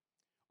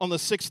 On the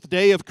sixth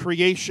day of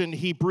creation,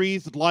 he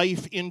breathed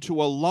life into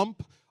a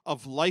lump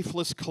of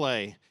lifeless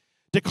clay,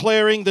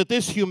 declaring that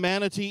this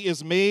humanity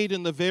is made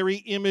in the very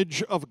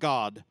image of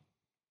God.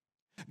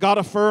 God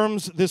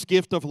affirms this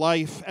gift of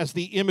life as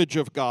the image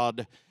of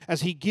God,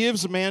 as he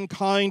gives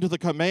mankind the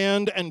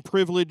command and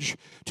privilege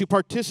to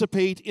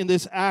participate in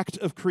this act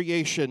of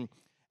creation,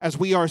 as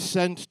we are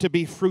sent to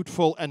be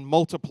fruitful and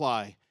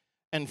multiply,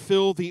 and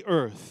fill the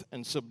earth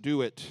and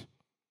subdue it.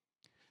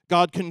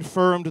 God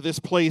confirmed this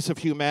place of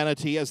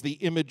humanity as the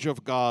image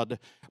of God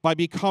by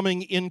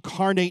becoming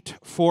incarnate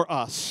for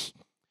us,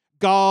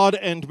 God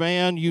and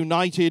man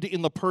united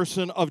in the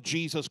person of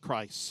Jesus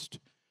Christ,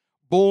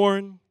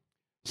 born,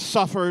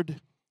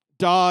 suffered,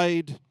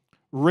 died,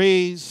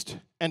 raised,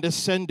 and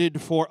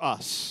ascended for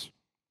us.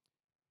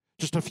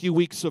 Just a few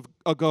weeks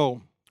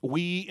ago,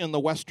 we in the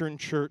Western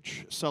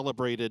Church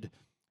celebrated,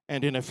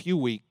 and in a few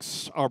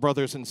weeks, our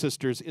brothers and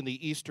sisters in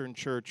the Eastern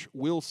Church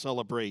will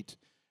celebrate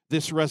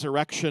this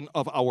resurrection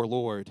of our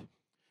Lord,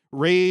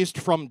 raised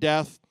from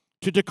death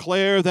to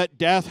declare that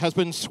death has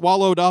been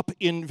swallowed up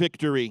in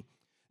victory.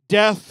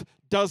 Death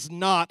does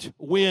not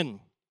win,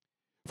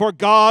 for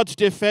God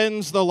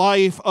defends the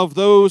life of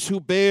those who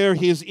bear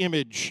his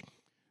image,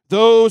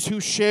 those who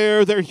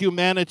share their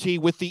humanity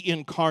with the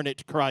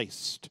incarnate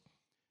Christ.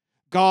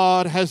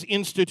 God has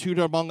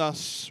instituted among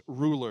us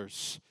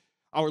rulers,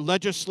 our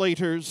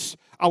legislators,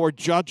 our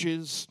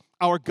judges,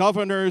 our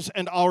governors,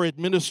 and our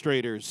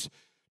administrators,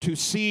 to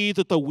see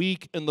that the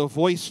weak and the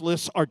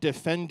voiceless are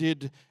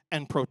defended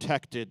and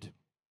protected.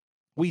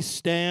 We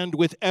stand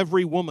with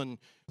every woman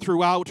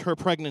throughout her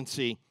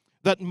pregnancy,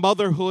 that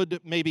motherhood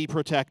may be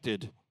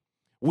protected.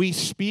 We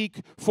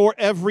speak for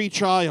every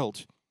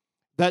child,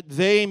 that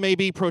they may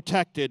be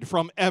protected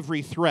from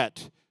every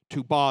threat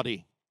to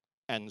body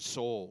and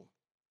soul.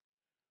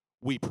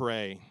 We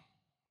pray.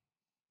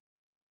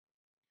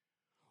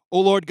 O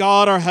Lord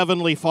God, our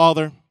heavenly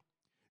Father,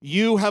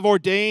 you have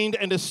ordained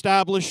and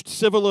established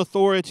civil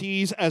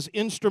authorities as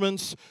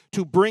instruments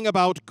to bring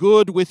about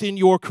good within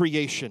your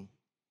creation.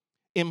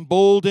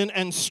 Embolden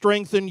and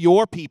strengthen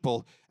your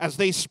people as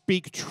they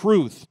speak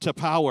truth to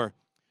power,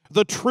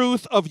 the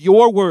truth of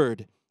your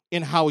word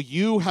in how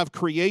you have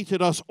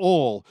created us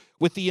all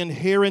with the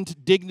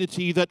inherent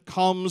dignity that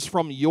comes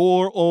from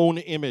your own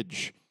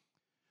image.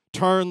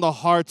 Turn the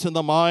hearts and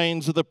the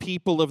minds of the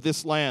people of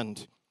this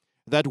land,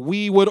 that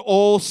we would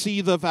all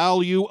see the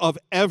value of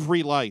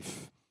every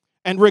life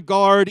and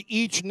regard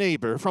each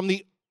neighbor, from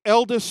the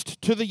eldest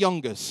to the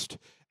youngest,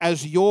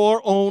 as your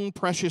own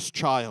precious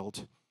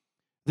child.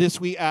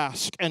 This we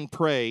ask and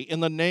pray in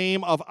the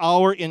name of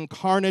our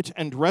incarnate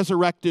and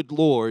resurrected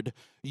Lord,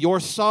 your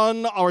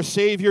Son, our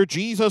Savior,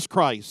 Jesus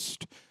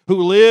Christ,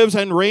 who lives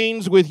and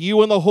reigns with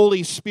you in the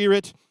Holy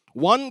Spirit,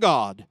 one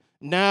God,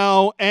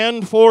 now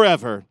and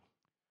forever.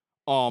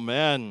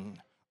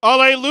 Amen.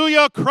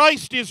 Alleluia,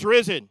 Christ is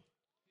risen.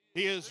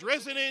 He is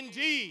risen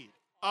indeed.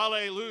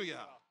 Alleluia.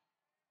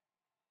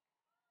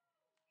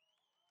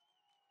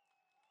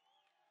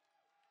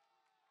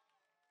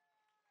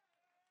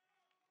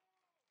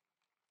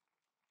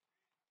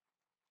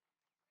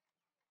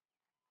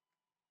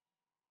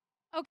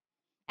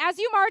 As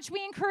you march,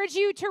 we encourage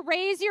you to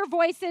raise your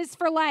voices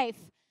for life.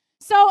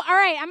 So, all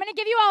right, I'm going to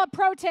give you all a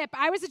pro tip.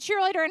 I was a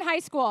cheerleader in high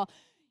school.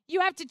 You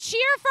have to cheer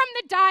from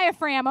the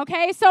diaphragm,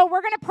 okay? So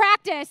we're going to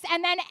practice,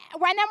 and then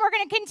we're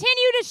going to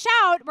continue to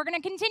shout. We're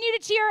going to continue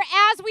to cheer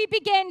as we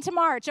begin to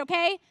march,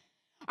 okay?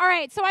 All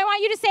right, so I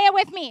want you to say it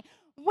with me.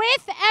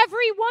 With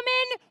every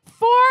woman,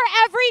 for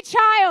every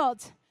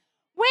child.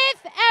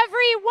 With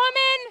every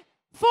woman,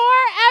 for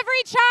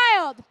every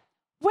child.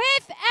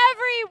 With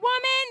every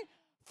woman,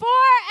 for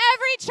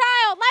every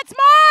child. Let's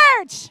march!